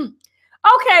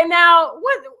 Okay, now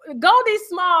what Goldie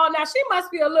Small, now she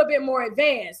must be a little bit more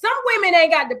advanced. Some women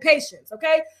ain't got the patience,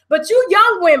 okay? But you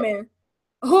young women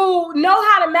who know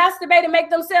how to masturbate and make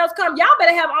themselves come, y'all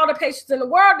better have all the patience in the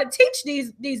world to teach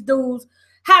these dudes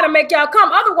how to make y'all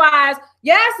come. Otherwise,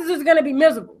 your asses is gonna be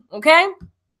miserable, okay?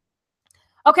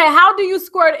 Okay, how do you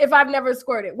squirt if I've never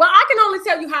squirted? Well, I can only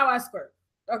tell you how I squirt,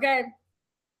 okay?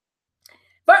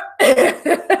 But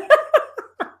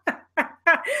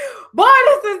boy,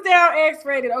 this is down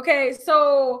X-rated. Okay,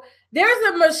 so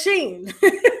there's a machine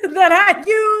that I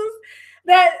use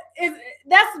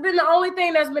that's been the only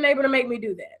thing that's been able to make me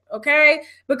do that. Okay,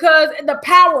 because the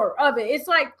power of it, it's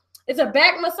like it's a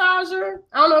back massager.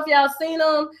 I don't know if y'all seen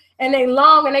them, and they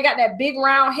long and they got that big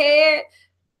round head.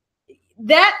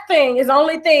 That thing is the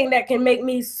only thing that can make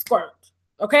me squirt.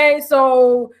 Okay,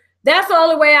 so that's the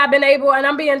only way I've been able, and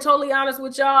I'm being totally honest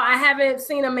with y'all, I haven't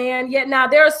seen a man yet. Now,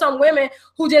 there are some women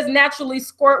who just naturally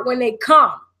squirt when they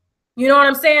come. You know what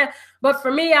I'm saying? But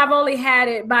for me, I've only had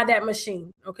it by that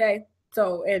machine, okay?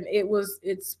 So, and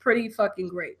it's pretty fucking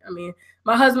great. I mean,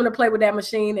 my husband will play with that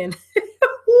machine, and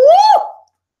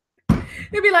woo!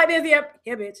 He'd be like this,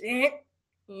 yeah, bitch,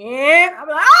 yeah. I'm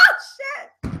like, oh,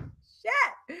 shit.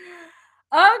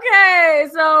 Okay,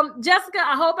 so Jessica,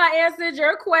 I hope I answered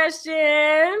your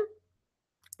question.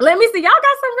 Let me see. Y'all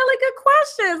got some really good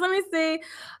questions. Let me see.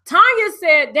 Tanya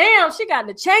said, damn, she got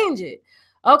to change it.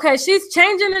 Okay, she's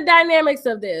changing the dynamics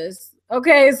of this.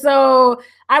 Okay, so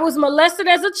I was molested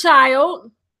as a child.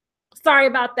 Sorry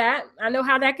about that. I know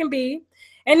how that can be.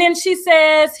 And then she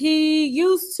says he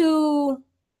used to,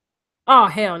 oh,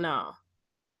 hell no.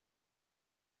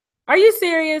 Are you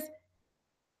serious?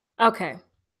 Okay.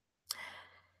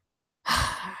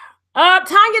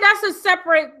 Tanya, that's a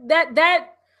separate,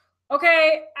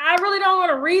 okay, I really don't want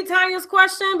to read Tanya's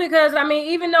question because, I mean,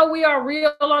 even though we are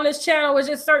real on this channel, it's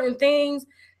just certain things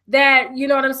that, you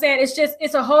know what I'm saying?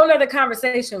 It's a whole nother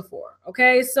conversation for,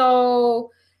 okay?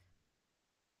 So,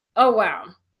 oh, wow.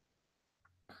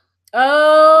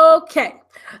 Okay.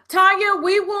 Tanya,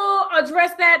 we will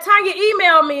address that. Tanya,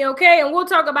 email me, okay? And we'll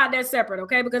talk about that separate,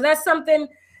 okay? Because that's something,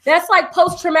 that's like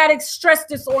post-traumatic stress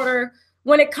disorder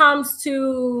when it comes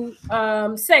to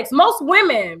sex. Most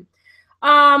women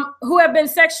who have been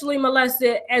sexually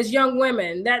molested as young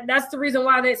women, that's the reason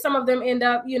why some of them end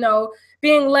up, you know,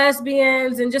 being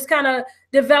lesbians and just kind of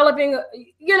developing,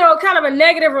 you know, kind of a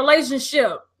negative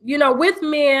relationship, you know, with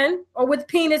men or with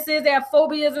penises. They have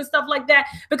phobias and stuff like that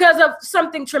because of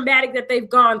something traumatic that they've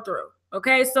gone through.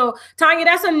 Okay, so Tanya,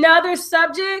 that's another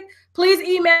subject. Please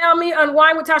email me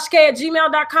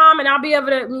unwindwithtashk@gmail.com and I'll be able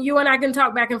to, you and I can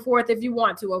talk back and forth if you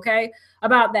want to, okay,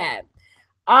 about that.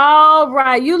 All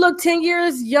right, you look 10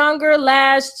 years younger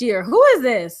last year. Who is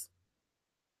this?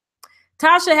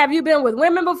 Tasha, have you been with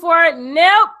women before?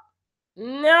 Nope.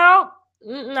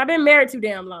 I've been married too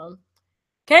damn long.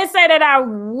 Can't say that I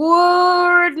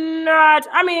would not.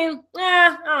 I mean,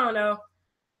 I don't know.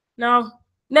 No,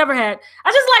 never had.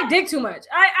 I just like dick too much.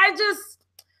 I just,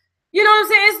 you know what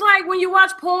I'm saying? It's like when you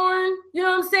watch porn, you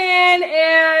know what I'm saying?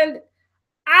 And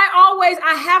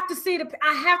I have to see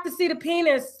the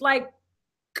penis. Like,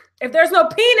 if there's no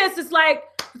penis, it's like,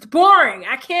 it's boring.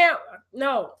 I can't,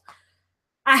 no.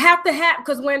 I have to have,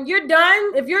 because when you're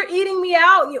done, if you're eating me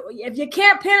out, if you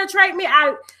can't penetrate me,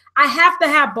 I have to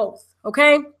have both,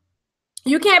 okay?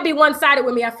 You can't be one-sided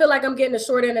with me. I feel like I'm getting the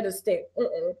short end of the stick.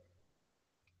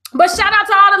 But shout out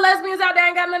to all the lesbians out there. I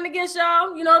ain't got nothing against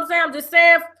y'all. You know what I'm saying? I'm just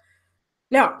saying,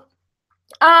 no.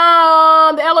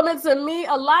 The elements of me,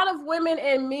 a lot of women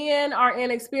and men are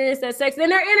inexperienced at sex,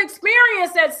 and they're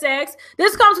inexperienced at sex.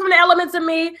 This comes from the elements of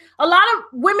me. A lot of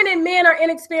women and men are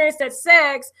inexperienced at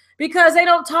sex because they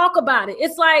don't talk about it.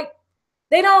 It's like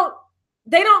they don't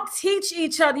teach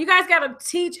each other. You guys got to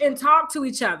teach and talk to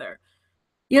each other.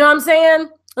 You know what I'm saying?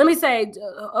 Let me say,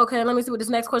 okay, let me see what this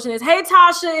next question is. Hey,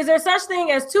 Tasha, is there such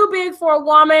thing as too big for a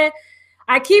woman?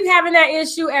 I keep having that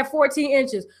issue at 14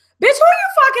 inches. Bitch, who you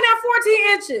fucking at 14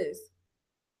 inches?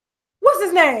 What's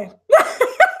his name?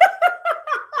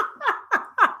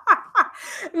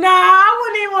 Nah, I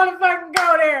wouldn't even want to fucking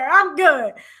go there. I'm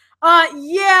good.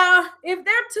 Yeah, if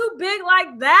they're too big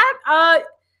like that,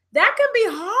 that can be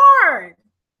hard.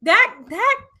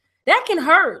 That can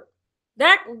hurt.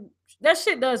 That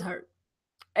shit does hurt.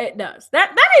 It does.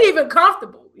 That ain't even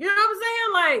comfortable. You know what I'm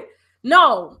saying? Like,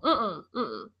 no.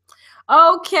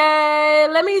 Okay,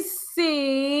 let me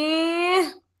see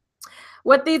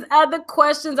what these other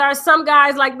questions are. Some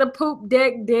guys like the poop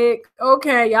dick.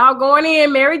 Okay, y'all going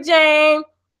in. Mary Jane.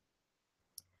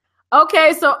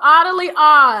 Okay, so oddly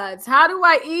odds. How do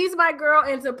I ease my girl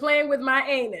into playing with my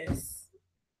anus?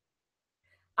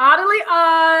 Oddly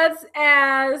odds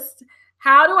asked,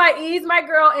 how do I ease my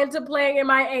girl into playing in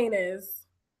my anus?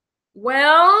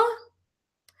 Well,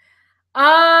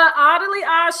 oddly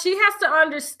odds, she has to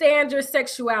understand your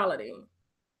sexuality.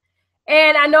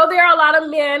 And I know there are a lot of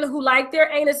men who like their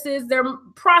anuses, their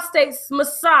prostates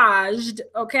massaged,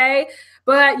 okay?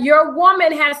 But your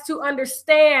woman has to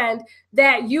understand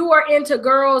that you are into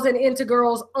girls and into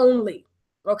girls only,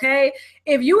 okay?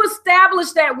 If you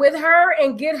establish that with her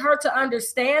and get her to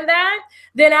understand that,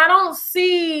 then I don't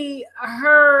see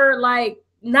her like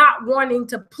not wanting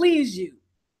to please you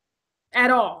at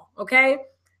all, okay?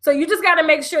 So you just got to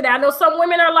make sure that, I know some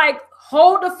women are like,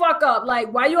 hold the fuck up.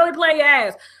 Like, why you only playing your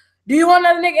ass? Do you want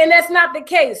another nigga? And that's not the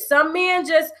case. Some men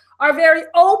just are very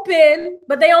open,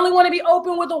 but they only want to be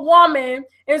open with a woman.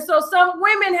 And so some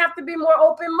women have to be more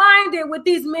open-minded with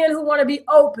these men who want to be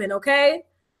open, okay?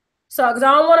 So, because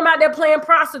I don't want them out there playing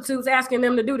prostitutes, asking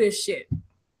them to do this shit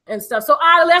and stuff. So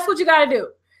that's what you got to do.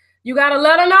 You got to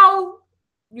let her know.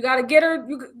 You got to get her.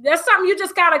 That's something you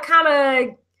just got to kind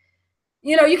of,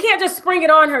 you know, you can't just spring it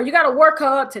on her. You got to work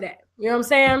her up to that. You know what I'm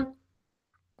saying?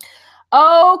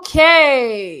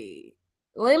 Okay.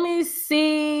 Let me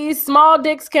see. Small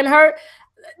dicks can hurt.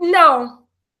 No.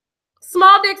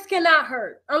 Small dicks cannot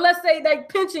hurt unless they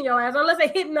pinching your ass, unless they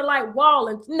hitting the like wall.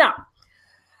 And no.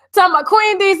 Talking about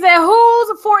Queen D said,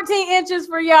 who's 14 inches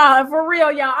for y'all? For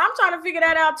real, y'all. I'm trying to figure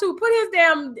that out too. Put his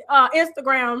damn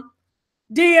Instagram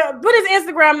DM, put his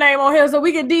Instagram name on here so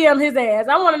we can DM his ass.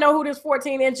 I want to know who this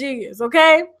 14-inch is,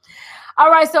 okay? All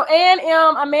right, so Ann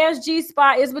M, a man's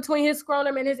G-spot is between his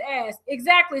scrotum and his ass.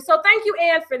 Exactly. So thank you,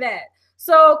 Ann, for that.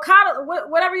 So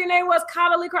whatever your name was,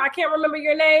 I can't remember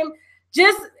your name.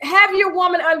 Just have your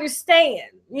woman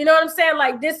understand. You know what I'm saying?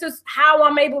 Like, this is how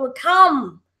I'm able to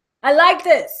come. I like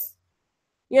this.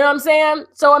 You know what I'm saying?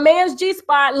 So a man's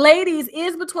G-spot, ladies,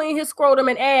 is between his scrotum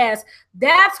and ass.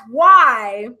 That's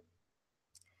why,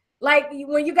 like,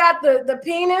 when you got the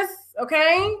penis,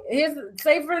 okay?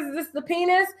 Say for instance, this is the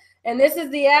penis, and this is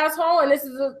the asshole, and this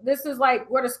is like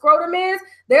where the scrotum is.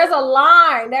 There's a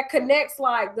line that connects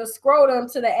like the scrotum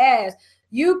to the ass.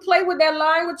 You play with that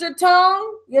line with your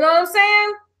tongue, you know what I'm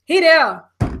saying? He there.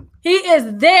 He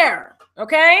is there,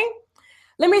 okay?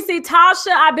 Let me see.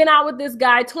 Tasha, I've been out with this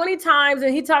guy 20 times,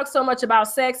 and he talks so much about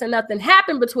sex, and nothing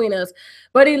happened between us.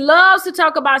 But he loves to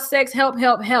talk about sex, help.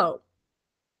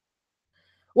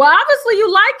 Well, obviously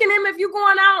you liking him if you're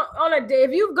going out on a date.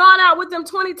 If you've gone out with him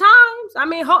 20 times, I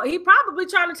mean, he probably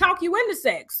trying to talk you into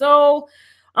sex. So,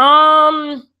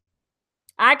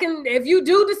 if you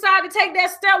do decide to take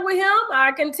that step with him,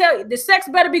 I can tell you the sex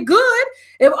better be good.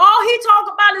 If all he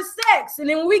talk about is sex, and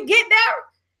then when we get there,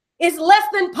 it's less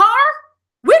than par,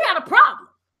 we got a problem.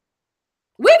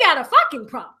 We got a fucking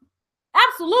problem.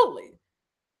 Absolutely.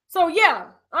 So yeah,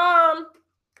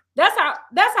 that's how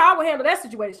I would handle that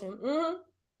situation.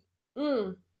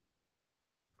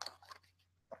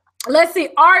 Let's see.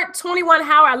 Art21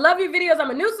 Howard, I love your videos.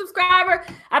 I'm a new subscriber.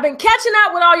 I've been catching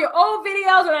up with all your old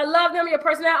videos, and I love them, your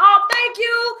personality. Oh, thank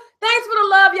you. Thanks for the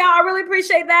love, y'all. I really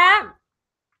appreciate that.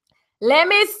 Let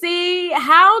me see.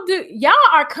 How do y'all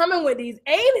are coming with these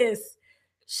anus?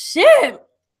 Shit.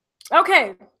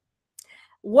 Okay.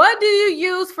 What do you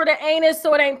use for the anus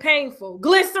so it ain't painful?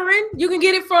 Glycerin. You can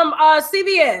get it from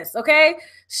CVS, okay?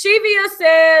 Shivia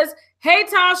says, hey,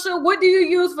 Tasha, what do you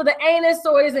use for the anus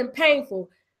so it isn't painful?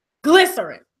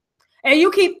 Glycerin. And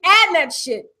you keep adding that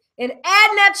shit, and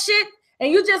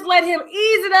you just let him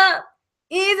ease it up.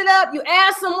 You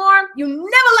add some more. You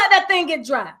never let that thing get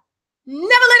dry. Never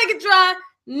let it get dry.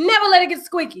 Never let it get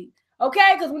squeaky,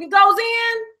 okay? Because when it goes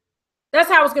in, that's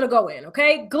how it's going to go in,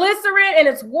 okay? Glycerin, and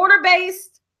it's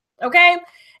water-based, okay?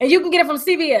 And you can get it from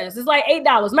CVS. It's like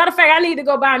 $8. Matter of fact, I need to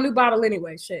go buy a new bottle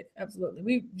anyway. Shit, absolutely.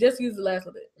 We just used the last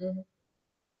of it.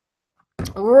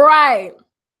 Right.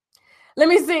 Let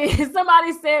me see.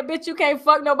 Somebody said, bitch, you can't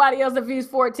fuck nobody else if he's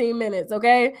 14 minutes,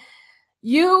 okay?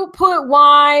 You put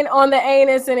wine on the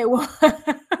anus and it was... I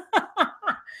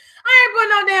ain't put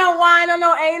no damn wine on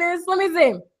no anus. Let me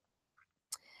see.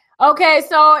 Okay,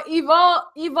 so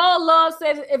Evo Love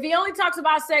says, if he only talks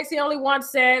about sex, he only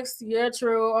wants sex. Yeah,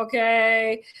 true.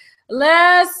 Okay.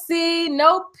 Let's see.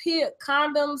 No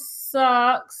condoms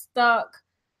stuck.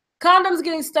 Condoms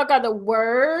getting stuck are the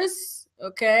worst.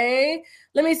 Okay.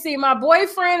 Let me see. My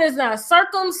boyfriend is not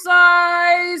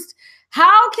circumcised.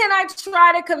 How can I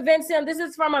try to convince him? This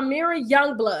is from Amira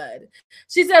Youngblood.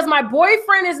 She says, my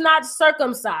boyfriend is not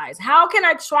circumcised. How can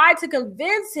I try to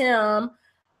convince him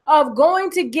of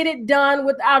going to get it done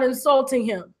without insulting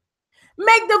him?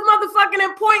 Make the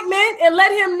motherfucking appointment and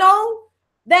let him know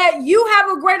that you have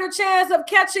a greater chance of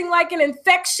catching like an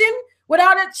infection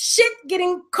without that shit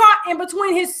getting caught in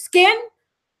between his skin.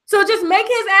 So just make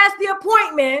his ass the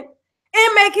appointment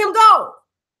and make him go.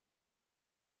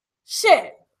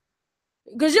 Shit.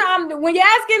 Because when your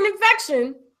ass getting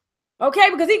infection, okay,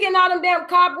 because he getting all them damn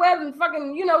cobwebs and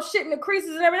fucking, shit in the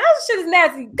creases and everything. That shit is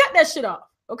nasty. Cut that shit off.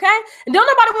 Okay? And don't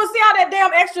nobody want to see all that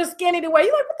damn extra skinny the way.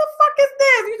 You're like, what the fuck is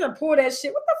this? You just pull that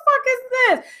shit. What the fuck is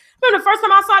this? Remember the first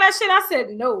time I saw that shit, I said,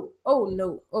 no. Oh,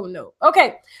 no. Oh, no.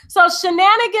 Okay. So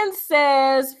Shenanigans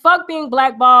says, fuck being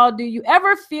blackballed. Do you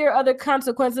ever fear other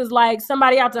consequences, like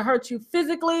somebody out to hurt you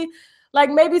physically? Like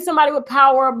maybe somebody with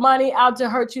power or money out to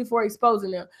hurt you for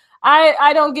exposing them?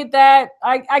 I don't get that.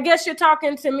 I guess you're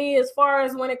talking to me as far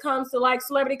as when it comes to like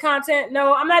celebrity content.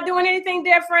 No, I'm not doing anything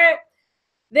different.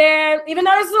 Then, even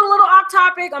though this is a little off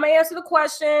topic, I'm gonna answer the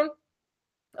question.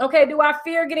 Okay, do I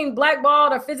fear getting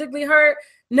blackballed or physically hurt?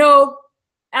 No,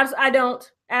 I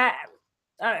don't.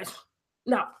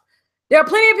 No. There are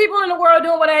plenty of people in the world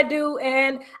doing what I do,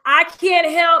 and I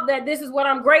can't help that this is what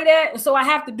I'm great at, and so I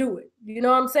have to do it. You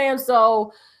know what I'm saying?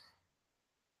 So,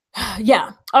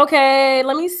 yeah. Okay,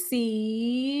 let me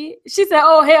see. She said,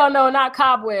 oh, hell no, not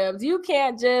cobwebs. You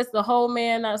can't just, the whole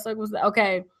man, not circumcised.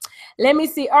 Okay, let me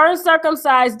see.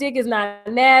 Uncircumcised dick is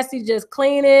not nasty. Just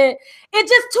clean it.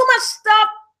 It's just too much stuff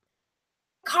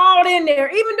caught in there,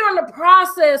 even during the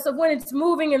process of when it's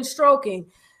moving and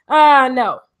stroking.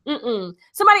 No.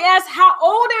 Somebody asked, how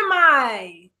old am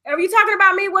I? Are you talking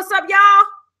about me? What's up, y'all?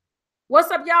 What's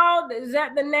up, y'all? Is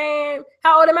that the name?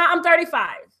 How old am I? I'm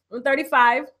 35. I'm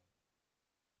 35.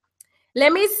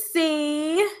 Let me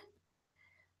see.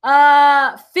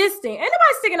 Fisting. Ain't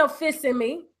nobody sticking no fists in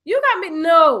me. You got me.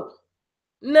 No.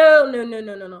 Besides,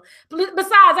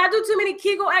 I do too many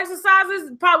Kegel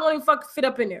exercises. Probably won't even fucking fit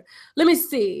up in there. Let me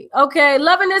see. Okay,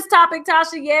 loving this topic,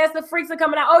 Tasha. Yes, the freaks are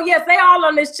coming out. Oh, yes, they all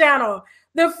on this channel.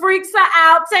 The freaks are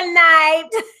out tonight.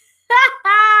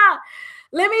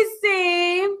 Let me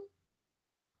see.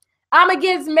 I'm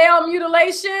against male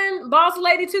mutilation. Boss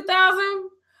Lady 2000.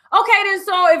 Okay, then,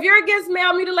 so if you're against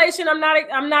male mutilation, I'm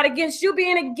not against you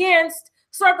being against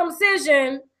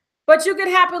circumcision, but you could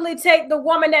happily take the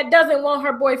woman that doesn't want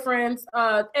her boyfriend's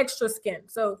extra skin.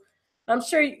 So I'm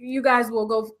sure you guys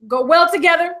will go well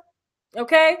together.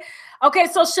 Okay. Okay.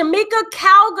 So Shamika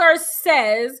Calgar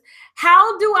says,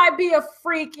 how do I be a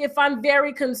freak if I'm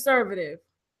very conservative?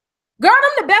 Girl,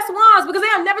 them the best ones because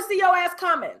they'll never see your ass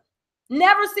coming.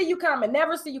 Never see you coming.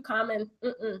 Never see you coming.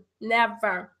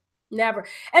 Never. Never.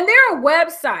 And there are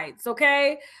websites,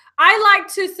 okay? I like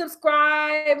to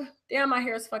subscribe. Damn, my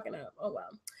hair is fucking up. Oh, wow.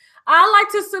 I like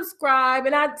to subscribe,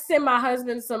 and I send my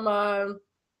husband some of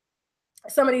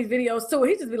these videos too.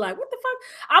 He just be like, what the fuck?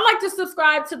 I like to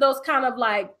subscribe to those kind of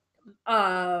like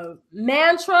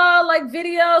mantra like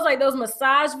videos, like those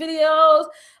massage videos,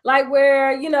 like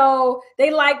where, you know,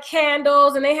 they light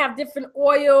candles and they have different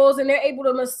oils and they're able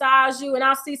to massage you. And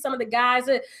I'll see some of the guys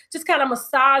that just kind of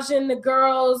massaging the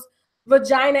girl's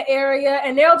vagina area,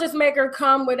 and they'll just make her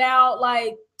come without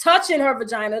like touching her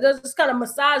vagina. They'll just kind of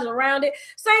massage around it.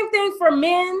 Same thing for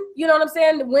men. You know what I'm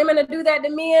saying? The women to do that to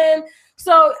men.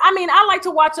 So, I mean, I like to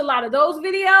watch a lot of those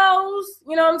videos,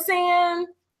 you know what I'm saying?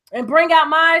 And bring out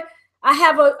I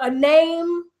have a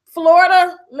name,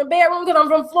 Florida, in the bedroom because I'm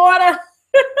from Florida.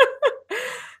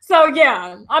 So,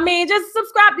 yeah, I mean, just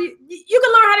subscribe. You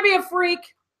can learn how to be a freak,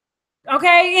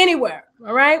 okay, anywhere,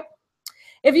 all right?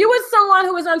 If you with someone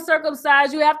who is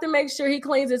uncircumcised, you have to make sure he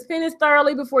cleans his penis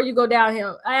thoroughly before you go down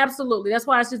him. Absolutely. That's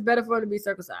why it's just better for him to be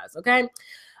circumcised, okay?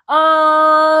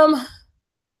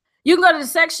 You can go to the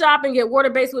sex shop and get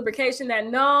water-based lubrication that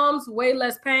numbs, way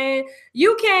less pain.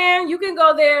 You can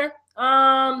go there.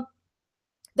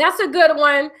 That's a good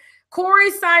one.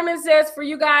 Corey Simon says, for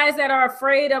you guys that are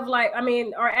afraid of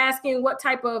are asking what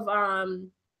type of,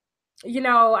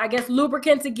 I guess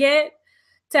lubricant to get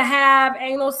to have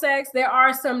anal sex, there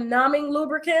are some numbing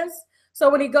lubricants. So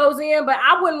when he goes in, but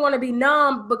I wouldn't want to be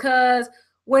numb because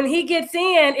when he gets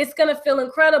in, it's going to feel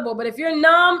incredible. But if you're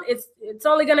numb, it's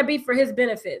only going to be for his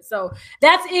benefit. So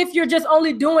that's if you're just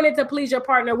only doing it to please your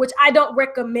partner, which I don't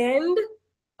recommend.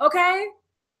 Okay.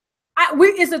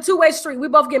 It's a two-way street. We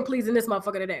both getting pleased in this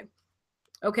motherfucker today.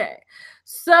 Okay.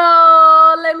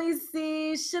 So let me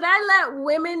see. Should I let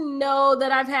women know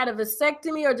that I've had a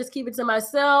vasectomy or just keep it to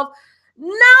myself? No,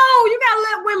 you gotta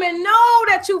let women know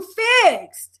that you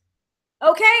fixed.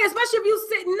 Okay, especially if you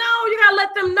sit. No, you gotta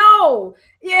let them know.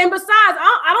 Yeah, and besides,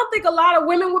 I don't think a lot of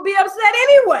women would be upset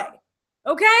anyway.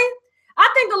 Okay, I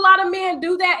think a lot of men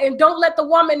do that and don't let the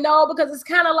woman know because it's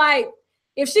kind of like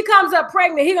if she comes up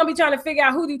pregnant, he's gonna be trying to figure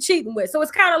out who you cheating with. So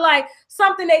it's kind of like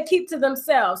something they keep to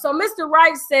themselves. So Mr.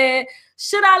 Wright said,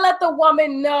 should I let the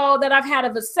woman know that I've had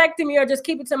a vasectomy or just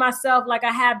keep it to myself like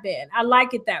I have been? I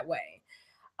like it that way.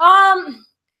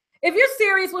 If you're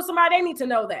serious with somebody, they need to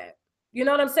know that. You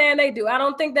know what I'm saying? They do. I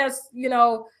don't think that's,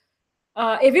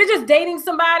 if you're just dating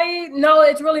somebody, no,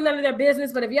 it's really none of their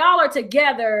business. But if y'all are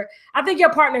together, I think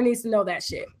your partner needs to know that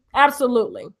shit.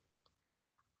 Absolutely.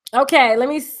 Okay, let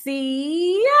me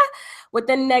see what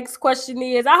the next question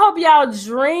is. I hope y'all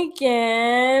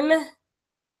drinking.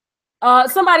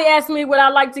 Somebody asked me, would I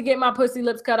like to get my pussy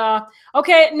lips cut off?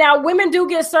 Okay, now women do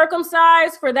get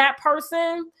circumcised for that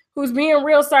person who's being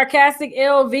real sarcastic,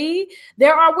 LV.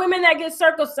 There are women that get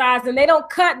circumcised and they don't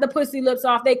cut the pussy lips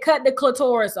off. They cut the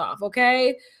clitoris off,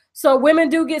 okay? So women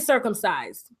do get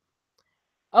circumcised.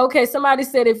 Okay, somebody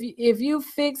said if you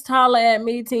fixed, holla at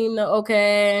me, team.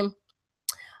 Okay.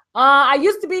 I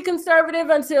used to be conservative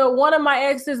until one of my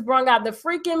exes brought out the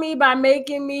freak in me by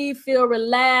making me feel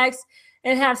relaxed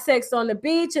and have sex on the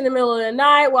beach in the middle of the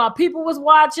night while people was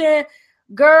watching.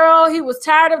 Girl, he was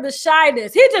tired of the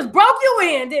shyness. He just broke you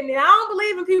in, didn't he? I don't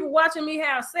believe in people watching me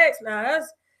have sex. Now,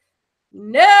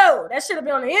 that should have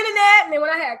been on the internet. And then when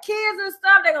I had kids and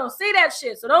stuff, they're going to see that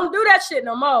shit. So don't do that shit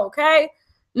no more, okay?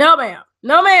 No, ma'am.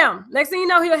 No, ma'am. Next thing you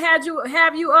know, he'll have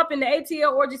you up in the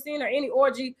ATL orgy scene or any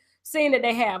orgy scene that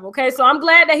they have, okay? So I'm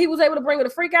glad that he was able to bring the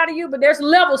freak out of you, but there's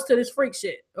levels to this freak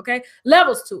shit, okay?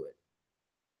 Levels to it.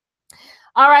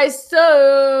 All right,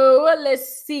 so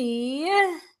let's see.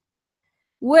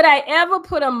 Would I ever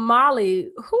put a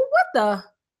Molly? What the?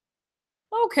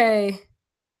 Okay.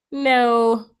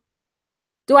 No.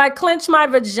 Do I clench my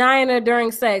vagina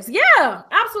during sex? Yeah,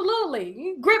 absolutely.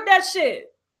 You grip that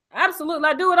shit. Absolutely.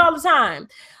 I do it all the time.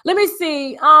 Let me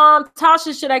see.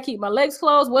 Tasha, should I keep my legs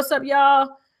closed? What's up, y'all?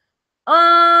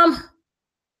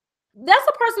 That's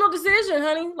a personal decision,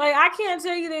 honey. Like, I can't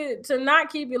tell you to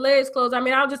not keep your legs closed. I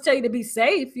mean, I'll just tell you to be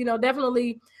safe.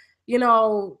 Definitely,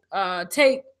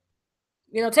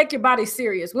 take your body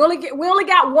serious. We only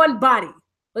got one body.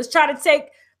 Let's try to take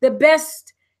the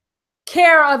best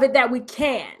care of it that we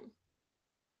can.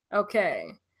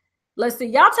 Okay. Let's see.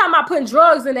 Y'all talking about putting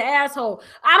drugs in the asshole.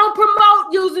 I don't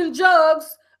promote using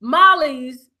drugs,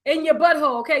 mollies in your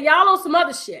butthole. Okay. Y'all on some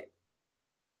other shit.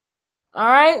 All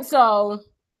right. So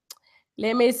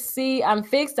let me see. I'm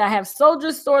fixed. I have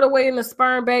soldiers stored away in the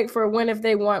sperm bank for when if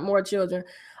they want more children.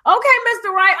 Okay,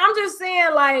 Mr. Wright. I'm just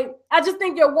saying, like, I just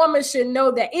think your woman should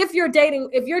know that if you're dating,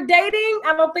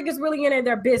 I don't think it's really any of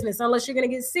their business unless you're going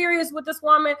to get serious with this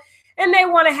woman and they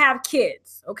want to have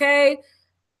kids. Okay.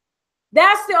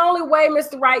 That's the only way,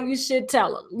 Mr. Wright, you should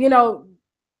tell them.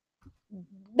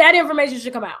 That information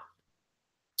should come out.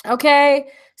 Okay.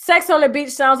 Sex on the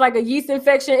beach sounds like a yeast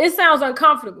infection. It sounds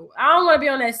uncomfortable. I don't want to be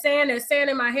on that sand. There's sand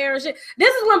in my hair and shit.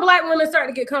 This is when black women start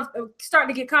to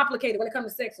get complicated when it comes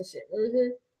to sex and shit.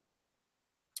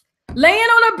 Laying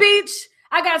on a beach.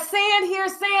 I got sand here,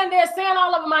 sand there, sand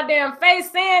all over my damn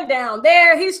face, sand down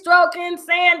there. He's stroking,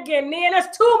 sand getting in.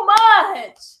 That's too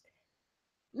much.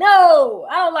 No,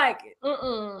 I don't like it.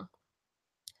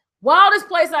 Wildest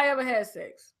place I ever had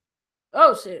sex.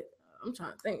 Oh, shit. I'm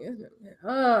trying to think.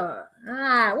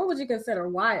 What would you consider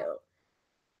wild?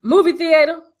 Movie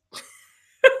theater.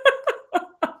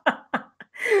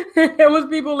 There was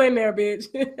people in there, bitch.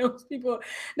 There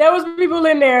was people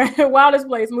in there. Wildest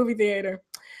place, movie theater.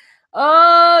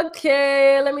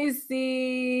 Okay, let me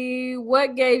see.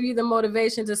 What gave you the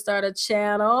motivation to start a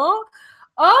channel?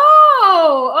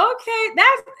 Oh, okay.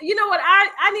 That's, you know what?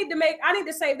 I need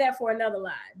to save that for another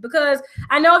live because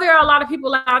I know there are a lot of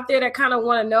people out there that kind of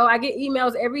want to know. I get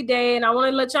emails every day and I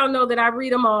want to let y'all know that I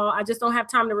read them all. I just don't have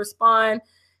time to respond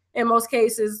in most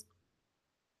cases.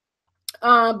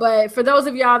 But for those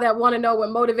of y'all that want to know what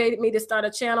motivated me to start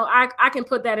a channel, I can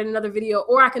put that in another video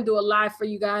or I can do a live for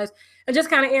you guys and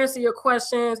just kind of answer your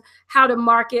questions, how to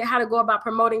market, how to go about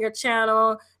promoting your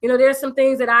channel. There's some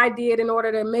things that I did in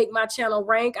order to make my channel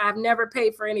rank. I've never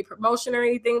paid for any promotion or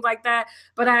anything like that,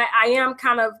 but I am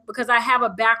kind of, because I have a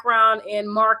background in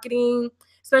marketing,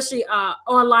 especially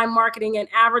online marketing and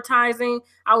advertising,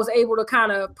 I was able to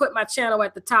kind of put my channel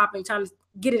at the top and trying to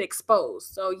get it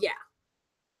exposed. So yeah.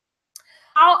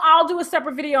 I'll do a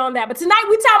separate video on that. But tonight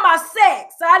we talking about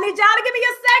sex. So I need y'all to give me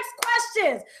your sex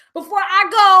questions before I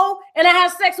go and I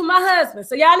have sex with my husband.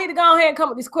 So y'all need to go ahead and come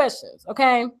with these questions,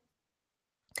 okay?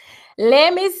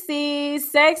 Let me see.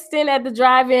 Sexting at the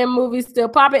drive-in movie still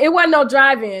popping. It wasn't no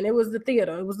drive-in. It was the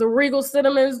theater. It was the Regal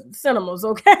Cinemas,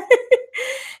 okay?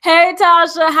 Hey,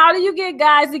 Tasha, how do you get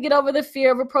guys to get over the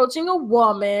fear of approaching a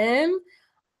woman?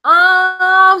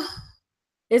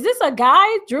 Is this a guy,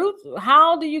 Drew?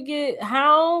 How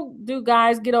do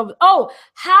guys get over? Oh,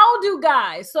 how do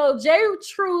guys? So J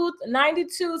Truth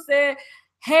 92 said,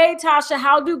 hey, Tasha,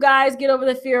 how do guys get over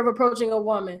the fear of approaching a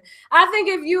woman? I think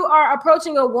if you are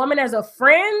approaching a woman as a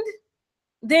friend,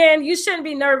 then you shouldn't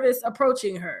be nervous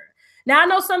approaching her. Now, I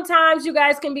know sometimes you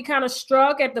guys can be kind of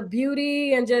struck at the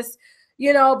beauty and just,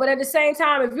 but at the same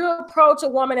time, if you approach a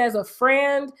woman as a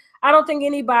friend, I don't think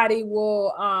anybody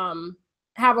will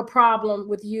have a problem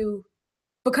with you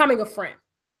becoming a friend.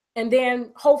 And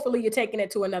then hopefully you're taking it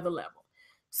to another level.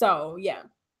 So yeah.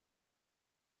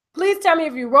 Please tell me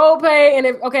if you role play. And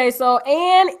okay, so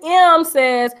Ann M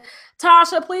says,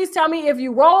 Tasha, please tell me if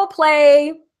you role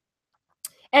play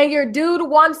and your dude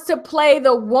wants to play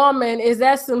the woman, is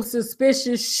that some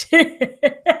suspicious shit?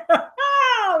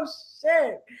 Oh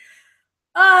shit.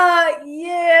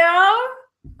 Yeah.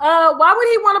 Why would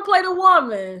he want to play the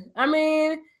woman? I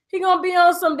mean, he gonna be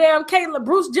on some damn Caitlyn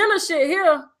Bruce Jenner shit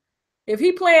here. If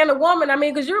he playing the woman, I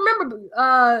mean, because you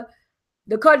remember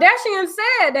the Kardashians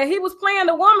said that he was playing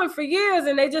the woman for years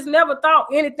and they just never thought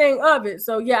anything of it.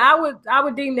 So yeah, I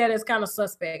would deem that as kind of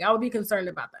suspect. I would be concerned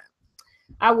about that.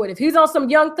 I would. If he's on some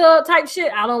Young Thug type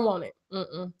shit, I don't want it.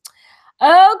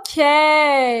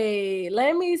 Okay,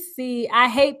 let me see. I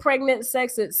hate pregnant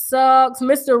sex. It sucks.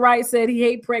 Mr. Wright said he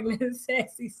hate pregnant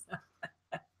sex. He sucks.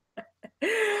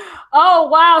 Oh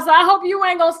wow! So I hope you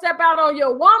ain't gonna step out on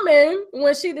your woman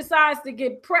when she decides to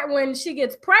get when she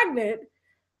gets pregnant.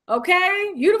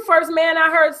 Okay, you the first man I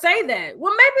heard say that.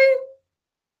 Well, maybe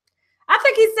I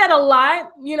think he said a lot,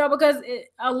 you know, because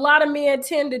a lot of men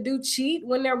tend to cheat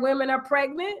when their women are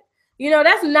pregnant. You know,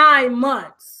 that's 9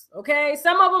 months. Okay,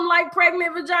 some of them like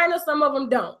pregnant vagina, some of them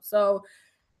don't. So,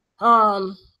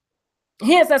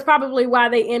 hence that's probably why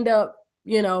they end up,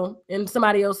 you know, in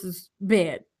somebody else's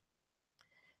bed.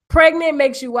 Pregnant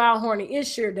makes you wild horny. It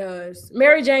sure does.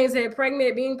 Mary Jane said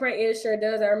being pregnant, it sure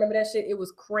does. I remember that shit. It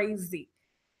was crazy.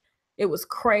 It was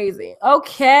crazy.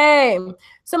 Okay.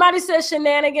 Somebody says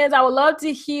shenanigans. I would love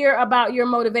to hear about your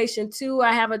motivation too.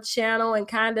 I have a channel and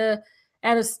kind of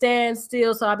at a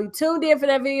standstill, so I'll be tuned in for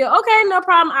that video. Okay, no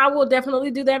problem. I will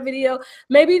definitely do that video.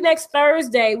 Maybe next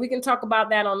Thursday we can talk about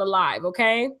that on the live,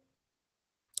 okay?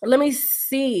 Let me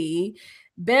see.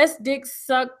 Best dick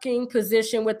sucking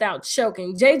position without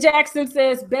choking. Jay Jackson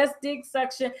says best dick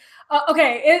suction.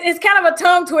 Okay, it's kind of a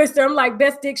tongue twister. I'm like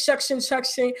best dick suction.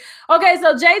 Okay,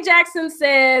 so Jay Jackson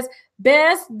says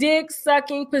best dick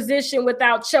sucking position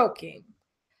without choking.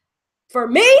 For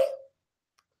me,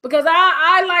 because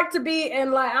I like to be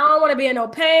in like, I don't want to be in no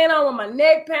pain. I don't want my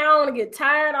neck pain. I don't want to get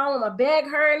tired. I don't want my back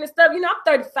hurting and stuff. You know, I'm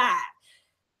 35.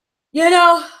 You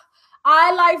know,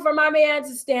 I like for my man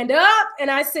to stand up and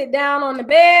I sit down on the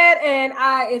bed and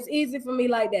it's easy for me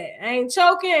like that. I ain't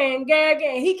choking, I ain't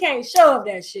gagging, and he can't shove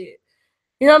that shit.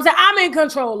 You know what I'm saying? I'm in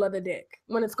control of the dick.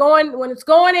 When it's going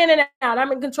in and out,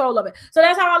 I'm in control of it. So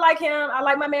that's how I like him. I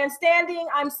like my man standing,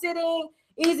 I'm sitting,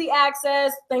 easy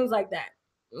access, things like that.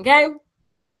 Okay?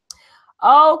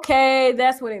 Okay,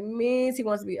 that's what it means. He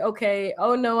wants to be okay.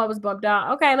 Oh no, I was bumped out.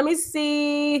 Okay, let me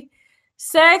see.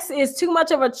 Sex is too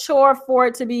much of a chore for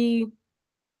it to be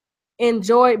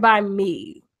enjoyed by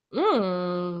me.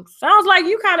 Sounds like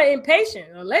you kind of impatient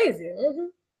or lazy.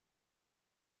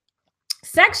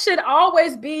 Sex should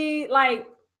always be like,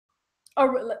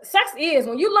 sex is,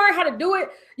 when you learn how to do it,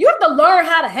 you have to learn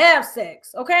how to have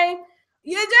sex, okay?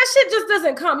 Yeah, that shit just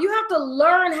doesn't come. You have to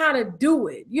learn how to do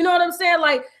it. You know what I'm saying?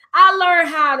 Like, I learned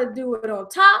how to do it on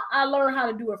top. I learned how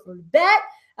to do it from the back.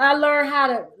 I learned how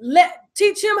to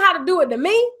teach him how to do it to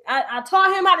me. I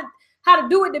taught him how to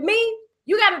do it to me.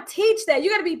 You got to teach that.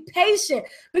 You got to be patient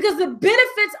because the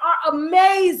benefits are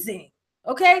amazing.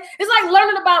 Okay? It's like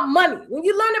learning about money. When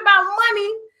you learn about money,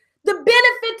 the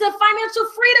benefit to financial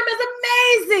freedom is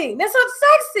amazing. That's what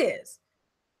sex is.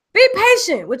 Be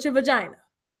patient with your vagina.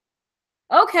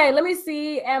 Okay, let me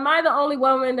see. Am I the only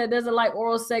woman that doesn't like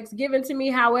oral sex given to me?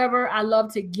 However, I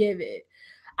love to give it.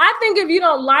 I think if you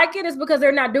don't like it, it's because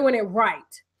they're not doing it right.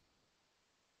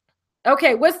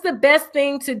 Okay, what's the best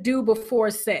thing to do before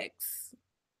sex?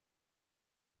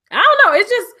 I don't know. It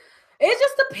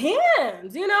just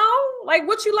depends, you know, like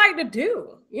what you like to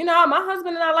do. You know, my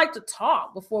husband and I like to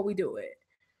talk before we do it.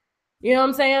 You know what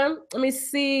I'm saying? Let me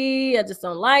see. I just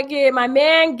don't like it. My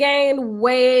man gained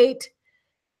weight.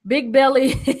 Big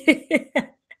belly.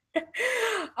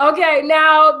 Okay,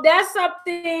 now that's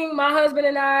something my husband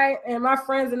and I and my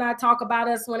friends and I talk about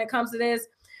us when it comes to this.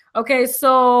 Okay,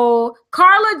 so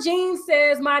Carla Jean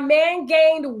says, my man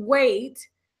gained weight.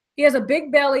 He has a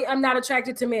big belly. I'm not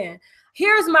attracted to men.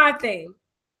 Here's my thing.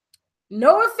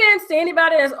 No offense to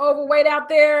anybody that's overweight out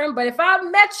there, but if I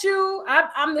met you,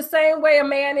 I'm the same way a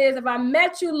man is. If I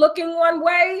met you looking one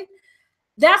way,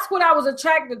 that's what I was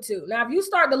attracted to. Now, if you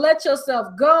start to let yourself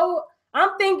go,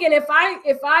 I'm thinking if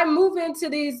I move into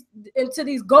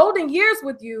these golden years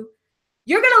with you,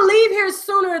 you're gonna leave here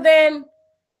sooner than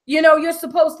you're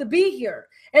supposed to be here.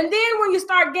 And then when you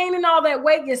start gaining all that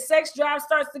weight, your sex drive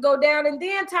starts to go down, and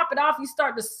then top it off, you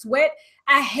start to sweat.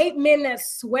 I hate men that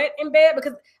sweat in bed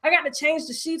because I got to change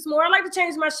the sheets more. I like to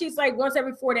change my sheets like once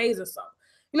every 4 days or so.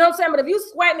 You know what I'm saying? But if you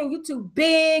sweating and you too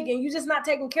big and you just not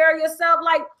taking care of yourself,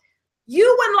 like,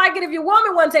 you wouldn't like it if your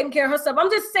woman wasn't taking care of herself.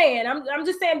 I'm just saying. I'm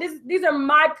just saying these are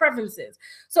my preferences.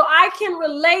 So I can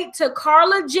relate to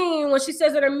Carla Jean when she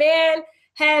says that her man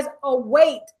has a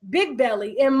weight, big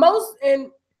belly, and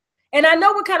I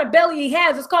know what kind of belly he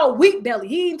has. It's called wheat belly.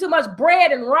 He eating too much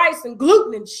bread and rice and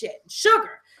gluten and shit, and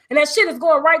sugar. and that shit is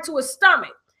going right to his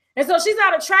stomach. And so she's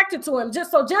not attracted to him.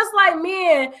 Just like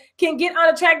men can get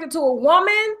unattracted to a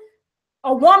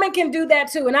woman can do that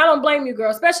too. And I don't blame you,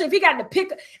 girl, especially if he got to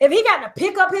pick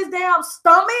up his damn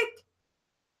stomach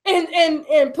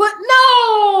and put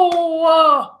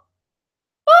no.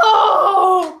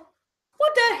 Oh,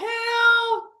 what the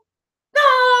hell? No,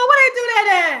 what they do that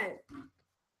at?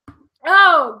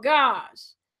 Oh gosh.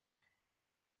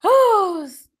 Oh,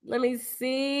 let me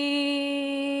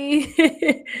see.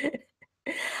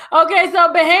 Okay,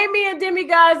 so Bahamian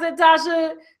demigods and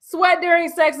Tasha, sweat during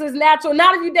sex is natural.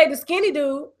 Not if you date the skinny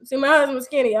dude. See, my husband's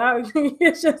skinny.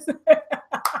 It's just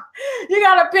you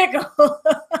gotta pick him.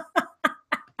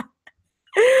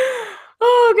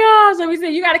 Oh gosh, let me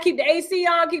see. You got to keep the AC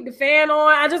on, keep the fan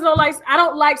on. I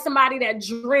don't like somebody that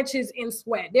drenches in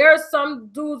sweat. There are some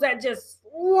dudes that just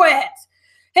sweat.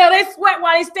 Hell, they sweat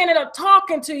while they standing up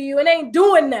talking to you and ain't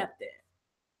doing nothing.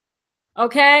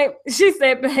 Okay, she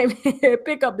said, baby,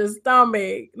 pick up the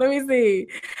stomach. Let me see.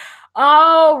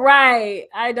 All right,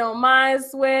 I don't mind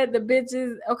sweat. The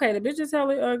bitches, okay, the bitch is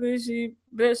hella ugly. She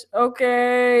bitch,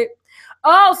 okay.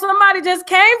 Oh, somebody just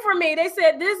came for me. They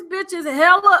said this bitch is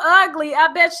hella ugly.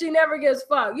 I bet she never gets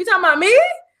fucked. You talking about me?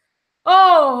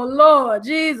 Oh, Lord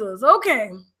Jesus.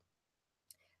 Okay.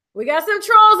 We got some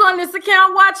trolls on this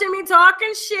account watching me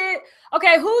talking shit.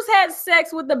 Okay, who's had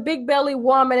sex with a big belly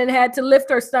woman and had to lift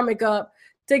her stomach up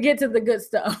to get to the good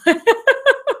stuff?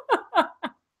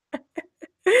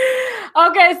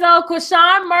 Okay, so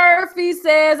Quashawn Murphy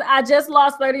says, I just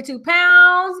lost 32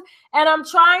 pounds and I'm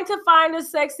trying to find a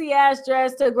sexy ass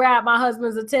dress to grab my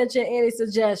husband's attention. Any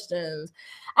suggestions?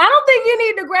 I don't think you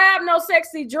need to grab no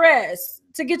sexy dress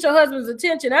to get your husband's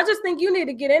attention. I just think you need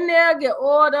to get in there, get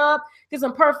oiled up, get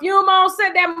some perfume on,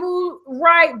 set that mood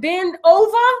right, bend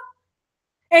over,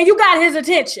 and you got his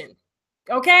attention.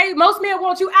 Okay? Most men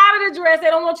want you out of the dress. They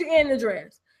don't want you in the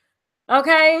dress.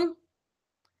 Okay?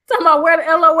 Talking about where the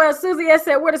LOL Susie has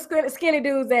said where the skinny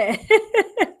dudes at.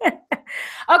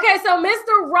 Okay, so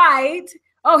Mr. Wright,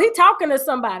 oh, he talking to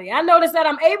somebody. I noticed that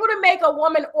I'm able to make a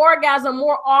woman orgasm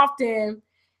more often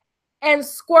and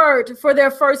squirt for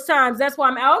their first times. That's why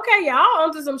I'm okay, y'all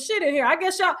onto some shit in here. I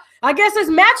guess it's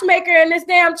matchmaker in this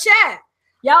damn chat.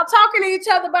 Y'all talking to each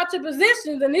other about your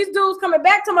positions, and these dudes coming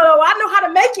back to me, oh, I know how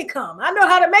to make you come. I know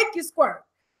how to make you squirt.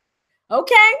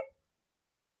 Okay.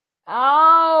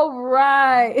 All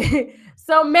right.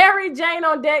 So Mary Jane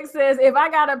on deck says, if I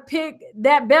gotta pick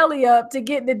that belly up to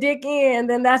get the dick in,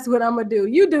 then that's what I'm gonna do.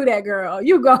 You do that, girl.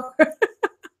 You go.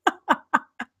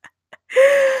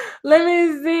 Let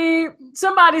me see.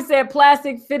 Somebody said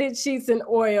plastic fitted sheets and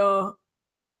oil.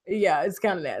 Yeah, it's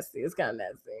kind of nasty. It's kind of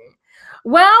nasty.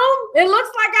 Well, it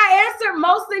looks like I answered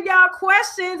most of y'all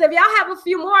questions. If y'all have a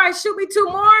few more, shoot me 2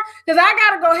 more, because I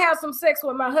gotta go have some sex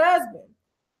with my husband.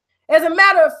 As a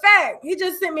matter of fact, he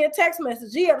just sent me a text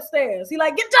message. He upstairs. He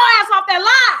like, get your ass off that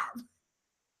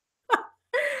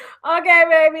live. Okay,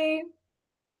 baby.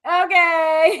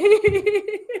 Okay.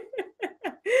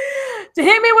 To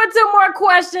hit me with 2 more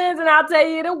questions, and I'll tell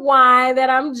you the wine that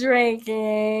I'm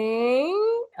drinking.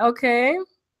 Okay.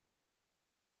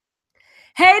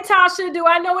 Hey, Tasha, do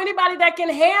I know anybody that can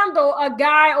handle a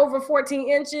guy over 14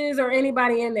 inches or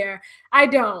anybody in there? I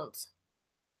don't.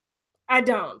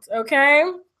 Okay.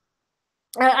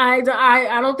 I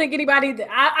don't think anybody,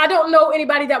 I don't know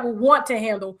anybody that would want to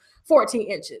handle 14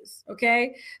 inches.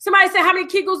 Okay. Somebody said, how many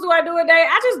Kegels do I do a day?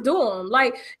 I just do them.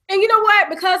 Like, and you know what?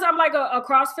 Because I'm like a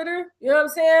CrossFitter, you know what I'm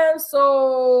saying?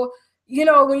 So, you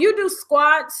know, when you do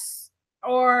squats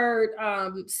or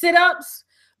sit-ups,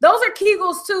 those are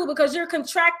Kegels too, because you're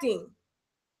contracting,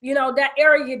 you know, that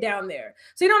area down there.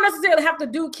 So you don't necessarily have to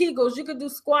do Kegels. You can do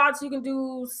squats, you can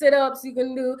do sit-ups, you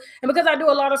can do, and because I do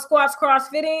a lot of squats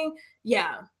CrossFitting,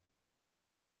 yeah.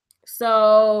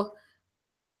 So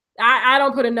I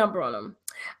don't put a number on them.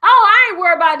 Oh, I ain't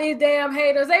worried about these damn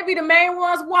haters. They be the main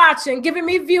ones watching, giving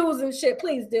me views and shit.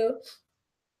 Please do.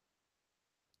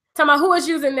 Talking about who is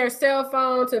using their cell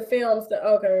phone to film stuff.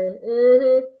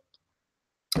 Okay.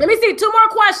 Let me see 2 more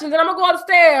questions, and I'm gonna go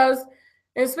upstairs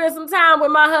and spend some time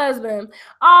with my husband.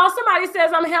 Oh, somebody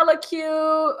says I'm hella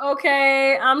cute.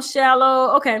 Okay, I'm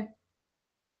shallow. Okay.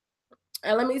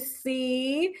 And let me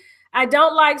see. I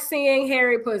don't like seeing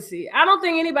hairy pussy. I don't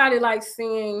think anybody likes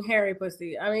seeing hairy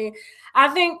pussy. I mean, I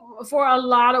think for a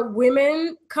lot of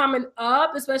women coming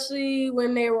up, especially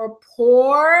when they were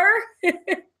poor.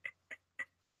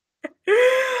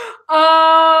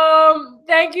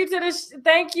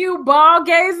 Thank you, Ball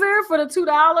Gazer, for the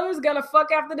 $2. Gonna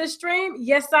fuck after this stream?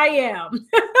 Yes, I am.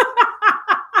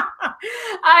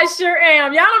 I sure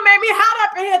am. Y'all done made me hot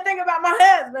up in here thinking about my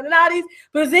husband and all these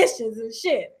positions and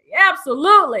shit.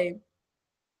 Absolutely.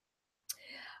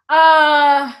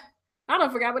 I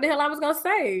don't forget what the hell I was gonna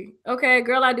say. Okay,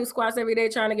 girl, I do squats every day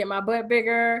trying to get my butt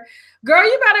bigger. Girl,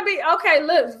 you better be okay.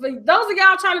 Look, for those of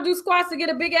y'all trying to do squats to get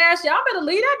a big ass, y'all better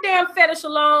leave that damn fetish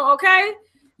alone, okay?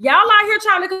 Y'all out here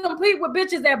trying to compete with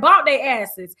bitches that bought their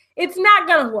asses. It's not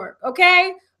gonna work,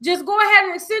 okay? Just go ahead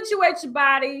and accentuate your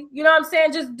body. You know what I'm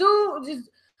saying? Just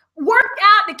work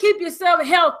out to keep yourself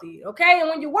healthy, okay? And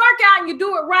when you work out and you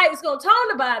do it right, it's gonna tone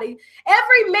the body.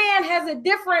 Every man has a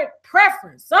different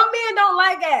preference. Some men don't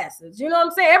like asses. You know what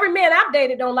I'm saying? Every man I've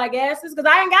dated don't like asses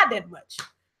because I ain't got that much.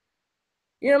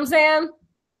 You know what I'm saying?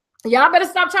 Y'all better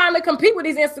stop trying to compete with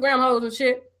these Instagram hoes and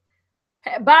shit.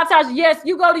 By Tasha, yes,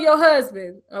 you go to your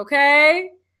husband,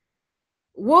 okay?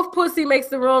 Wolf pussy makes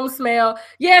the room smell.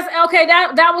 Yes, okay,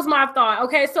 that was my thought.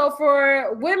 Okay, so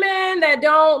for women that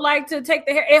don't like to take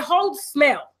the hair, it holds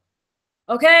smell,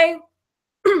 okay?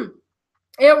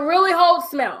 It really holds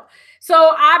smell.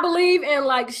 So I believe in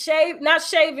like not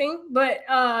shaving, but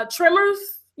trimmers,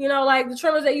 you know, like the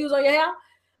trimmers they use on your hair.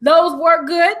 Those work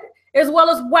good, as well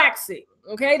as waxing,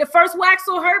 okay? The first wax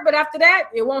will hurt, but after that,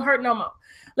 it won't hurt no more.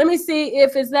 Let me see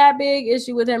if it's that big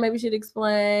issue with him. Maybe she'd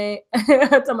explain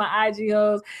to my IG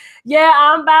hoes. Yeah,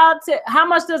 I'm about to. How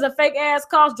much does a fake ass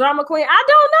cost, drama queen? I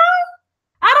don't know.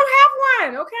 I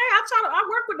don't have one. Okay, I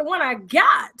work with the one I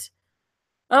got.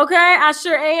 Okay, I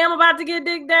sure am about to get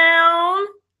dick down.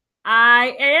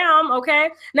 I am. Okay,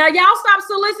 now y'all stop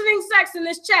soliciting sex in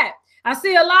this chat. I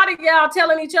see a lot of y'all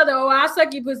telling each other, "Oh, I'll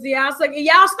suck your pussy. I'll suck you."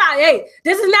 Y'all stop. Hey,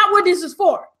 this is not what this is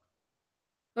for.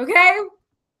 Okay.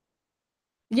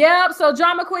 Yep. So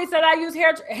Drama Queen said I use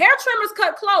hair trimmers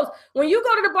cut close. When you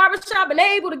go to the barbershop and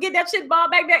they're able to get that shit ball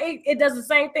back there, it does the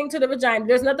same thing to the vagina.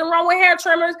 There's nothing wrong with hair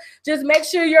trimmers. Just make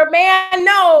sure your man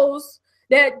knows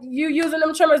that you using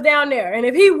them trimmers down there. And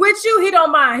if he with you, he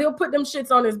don't mind. He'll put them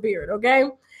shits on his beard, okay?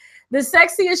 The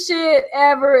sexiest shit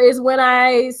ever is when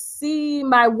I see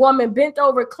my woman bent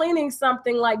over cleaning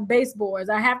something like baseboards.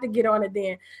 I have to get on it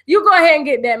then. You go ahead and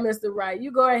get that, Mr. Right.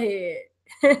 You go ahead.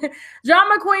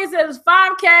 Drama Queen says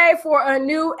 $5K for a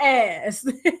new ass.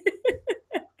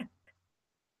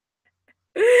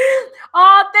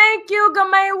 Oh, thank you,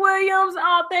 Gamay Williams.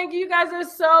 Oh, thank you. You guys are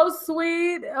so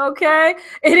sweet. Okay.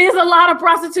 It is a lot of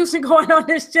prostitution going on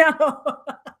this channel.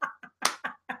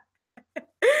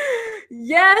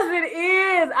 Yes, it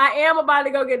is. I am about to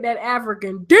go get that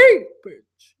African deep,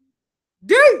 bitch.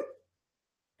 Deep.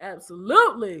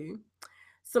 Absolutely.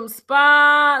 Some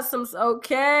spots,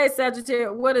 okay,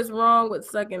 Sagittarius, what is wrong with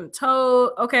sucking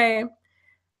toe? Okay,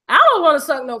 I don't want to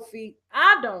suck no feet.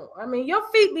 I don't. I mean, your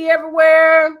feet be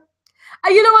everywhere.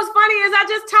 You know what's funny is I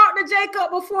just talked to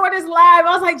Jacob before this live.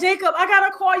 I was like, Jacob, I got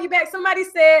to call you back. Somebody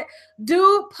said,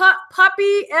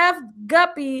 Puppy F.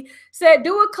 Guppy said,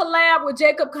 do a collab with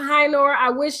Jacob Kahinour. I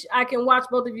wish I can watch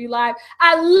both of you live.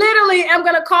 I literally am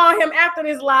going to call him after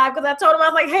this live because I told him, I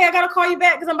was like, hey, I got to call you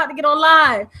back because I'm about to get on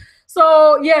live.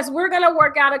 So, yes, we're going to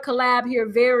work out a collab here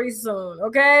very soon,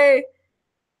 okay?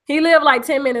 He lived like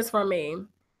 10 minutes from me.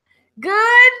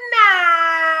 Good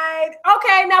night.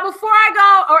 Okay, now before I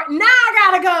go, now I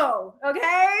got to go,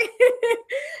 okay?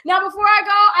 Now before I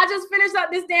go, I just finished up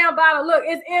this damn bottle. Look,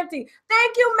 it's empty.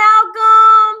 Thank you,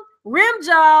 Malcolm. Rim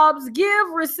jobs, give,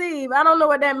 receive. I don't know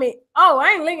what that means. Oh, I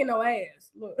ain't licking no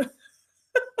ass. Look.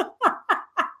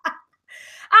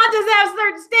 I just have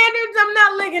certain standards. I'm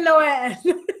not licking no ass.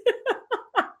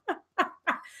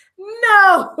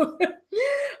 No.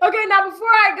 Okay, now before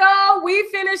I go, we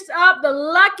finished up the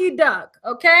Lucky Duck,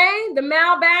 okay? The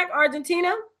Malbec,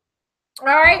 Argentina. All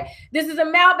right. This is a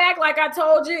Malbec, like I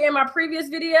told you in my previous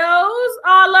videos. Oh,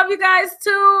 I love you guys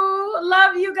too.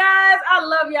 Love you guys. I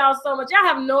love y'all so much. Y'all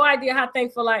have no idea how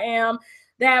thankful I am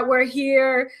that we're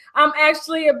here. I'm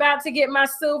actually about to get my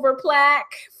silver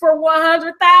plaque for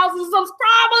 100,000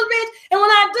 subscribers, bitch. And when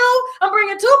I do, I'm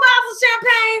bringing 2 bottles of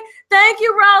champagne. Thank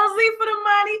you, Rosie, for the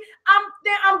money.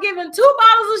 I'm giving 2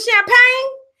 bottles of champagne,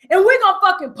 and we're gonna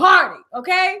fucking party,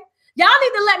 okay? Y'all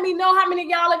need to let me know how many of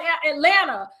y'all in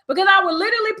Atlanta, because I will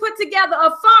literally put together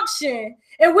a function,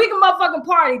 and we can motherfucking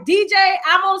party. DJ,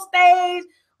 I'm on stage.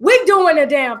 We doing a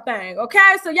damn thing,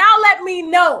 okay? So y'all let me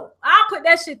know. I'll put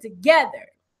that shit together.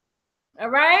 All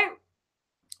right?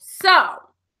 So,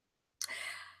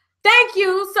 thank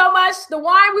you so much. The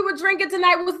wine we were drinking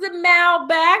tonight was the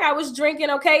Malbec. I was drinking,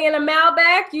 okay? In a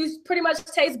Malbec, you pretty much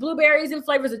taste blueberries and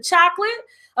flavors of chocolate.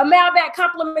 A Malbec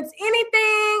complements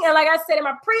anything. And like I said in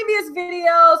my previous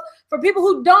videos, for people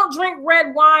who don't drink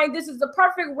red wine, this is the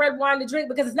perfect red wine to drink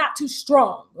because it's not too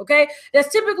strong, okay?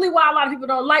 That's typically why a lot of people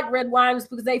don't like red wine, is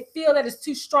because they feel that it's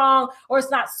too strong or it's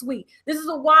not sweet. This is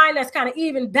a wine that's kind of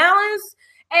even balanced,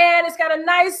 and it's got a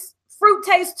nice fruit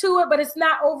taste to it, but it's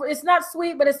not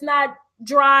sweet, but it's not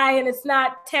dry, and it's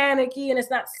not tannicky, and it's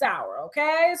not sour.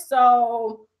 Okay,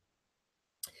 so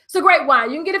it's a great wine.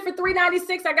 You can get it for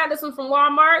 $3.96. I got this one from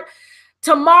Walmart.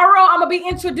 Tomorrow, I'm gonna be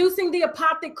introducing the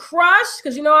Apothic Crush,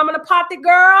 because you know I'm an Apothic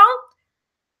girl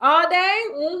all day.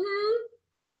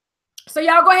 So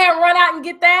y'all go ahead and run out and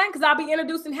get that, because I'll be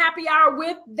introducing happy hour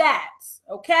with that.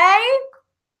 Okay.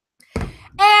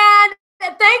 And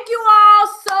thank you all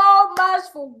so much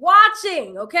for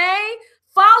watching. Okay.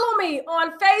 Follow me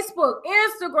on Facebook,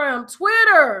 Instagram,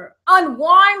 Twitter,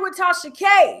 Unwind with Tasha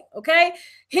K. Okay.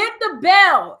 Hit the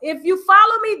bell. If you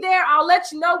follow me there, I'll let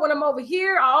you know when I'm over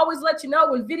here. I always let you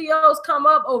know when videos come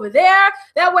up over there.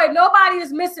 That way nobody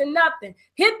is missing nothing.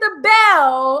 Hit the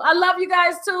bell. I love you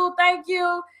guys too. Thank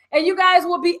you. And you guys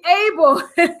will be able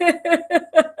to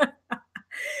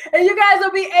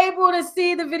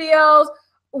see the videos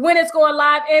when it's going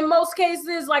live. In most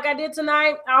cases, like I did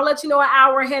tonight, I'll let you know an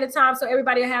hour ahead of time so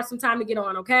everybody will have some time to get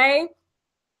on, okay?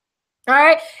 All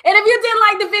right. And if you didn't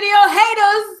like the video,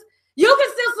 haters, you can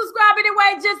still subscribe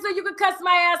anyway, just so you can cuss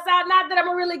my ass out. Not that I'm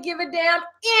gonna really give a damn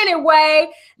anyway.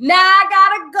 Now I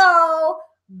gotta go.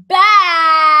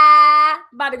 Bye.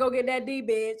 About to go get that D,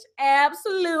 bitch.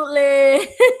 Absolutely.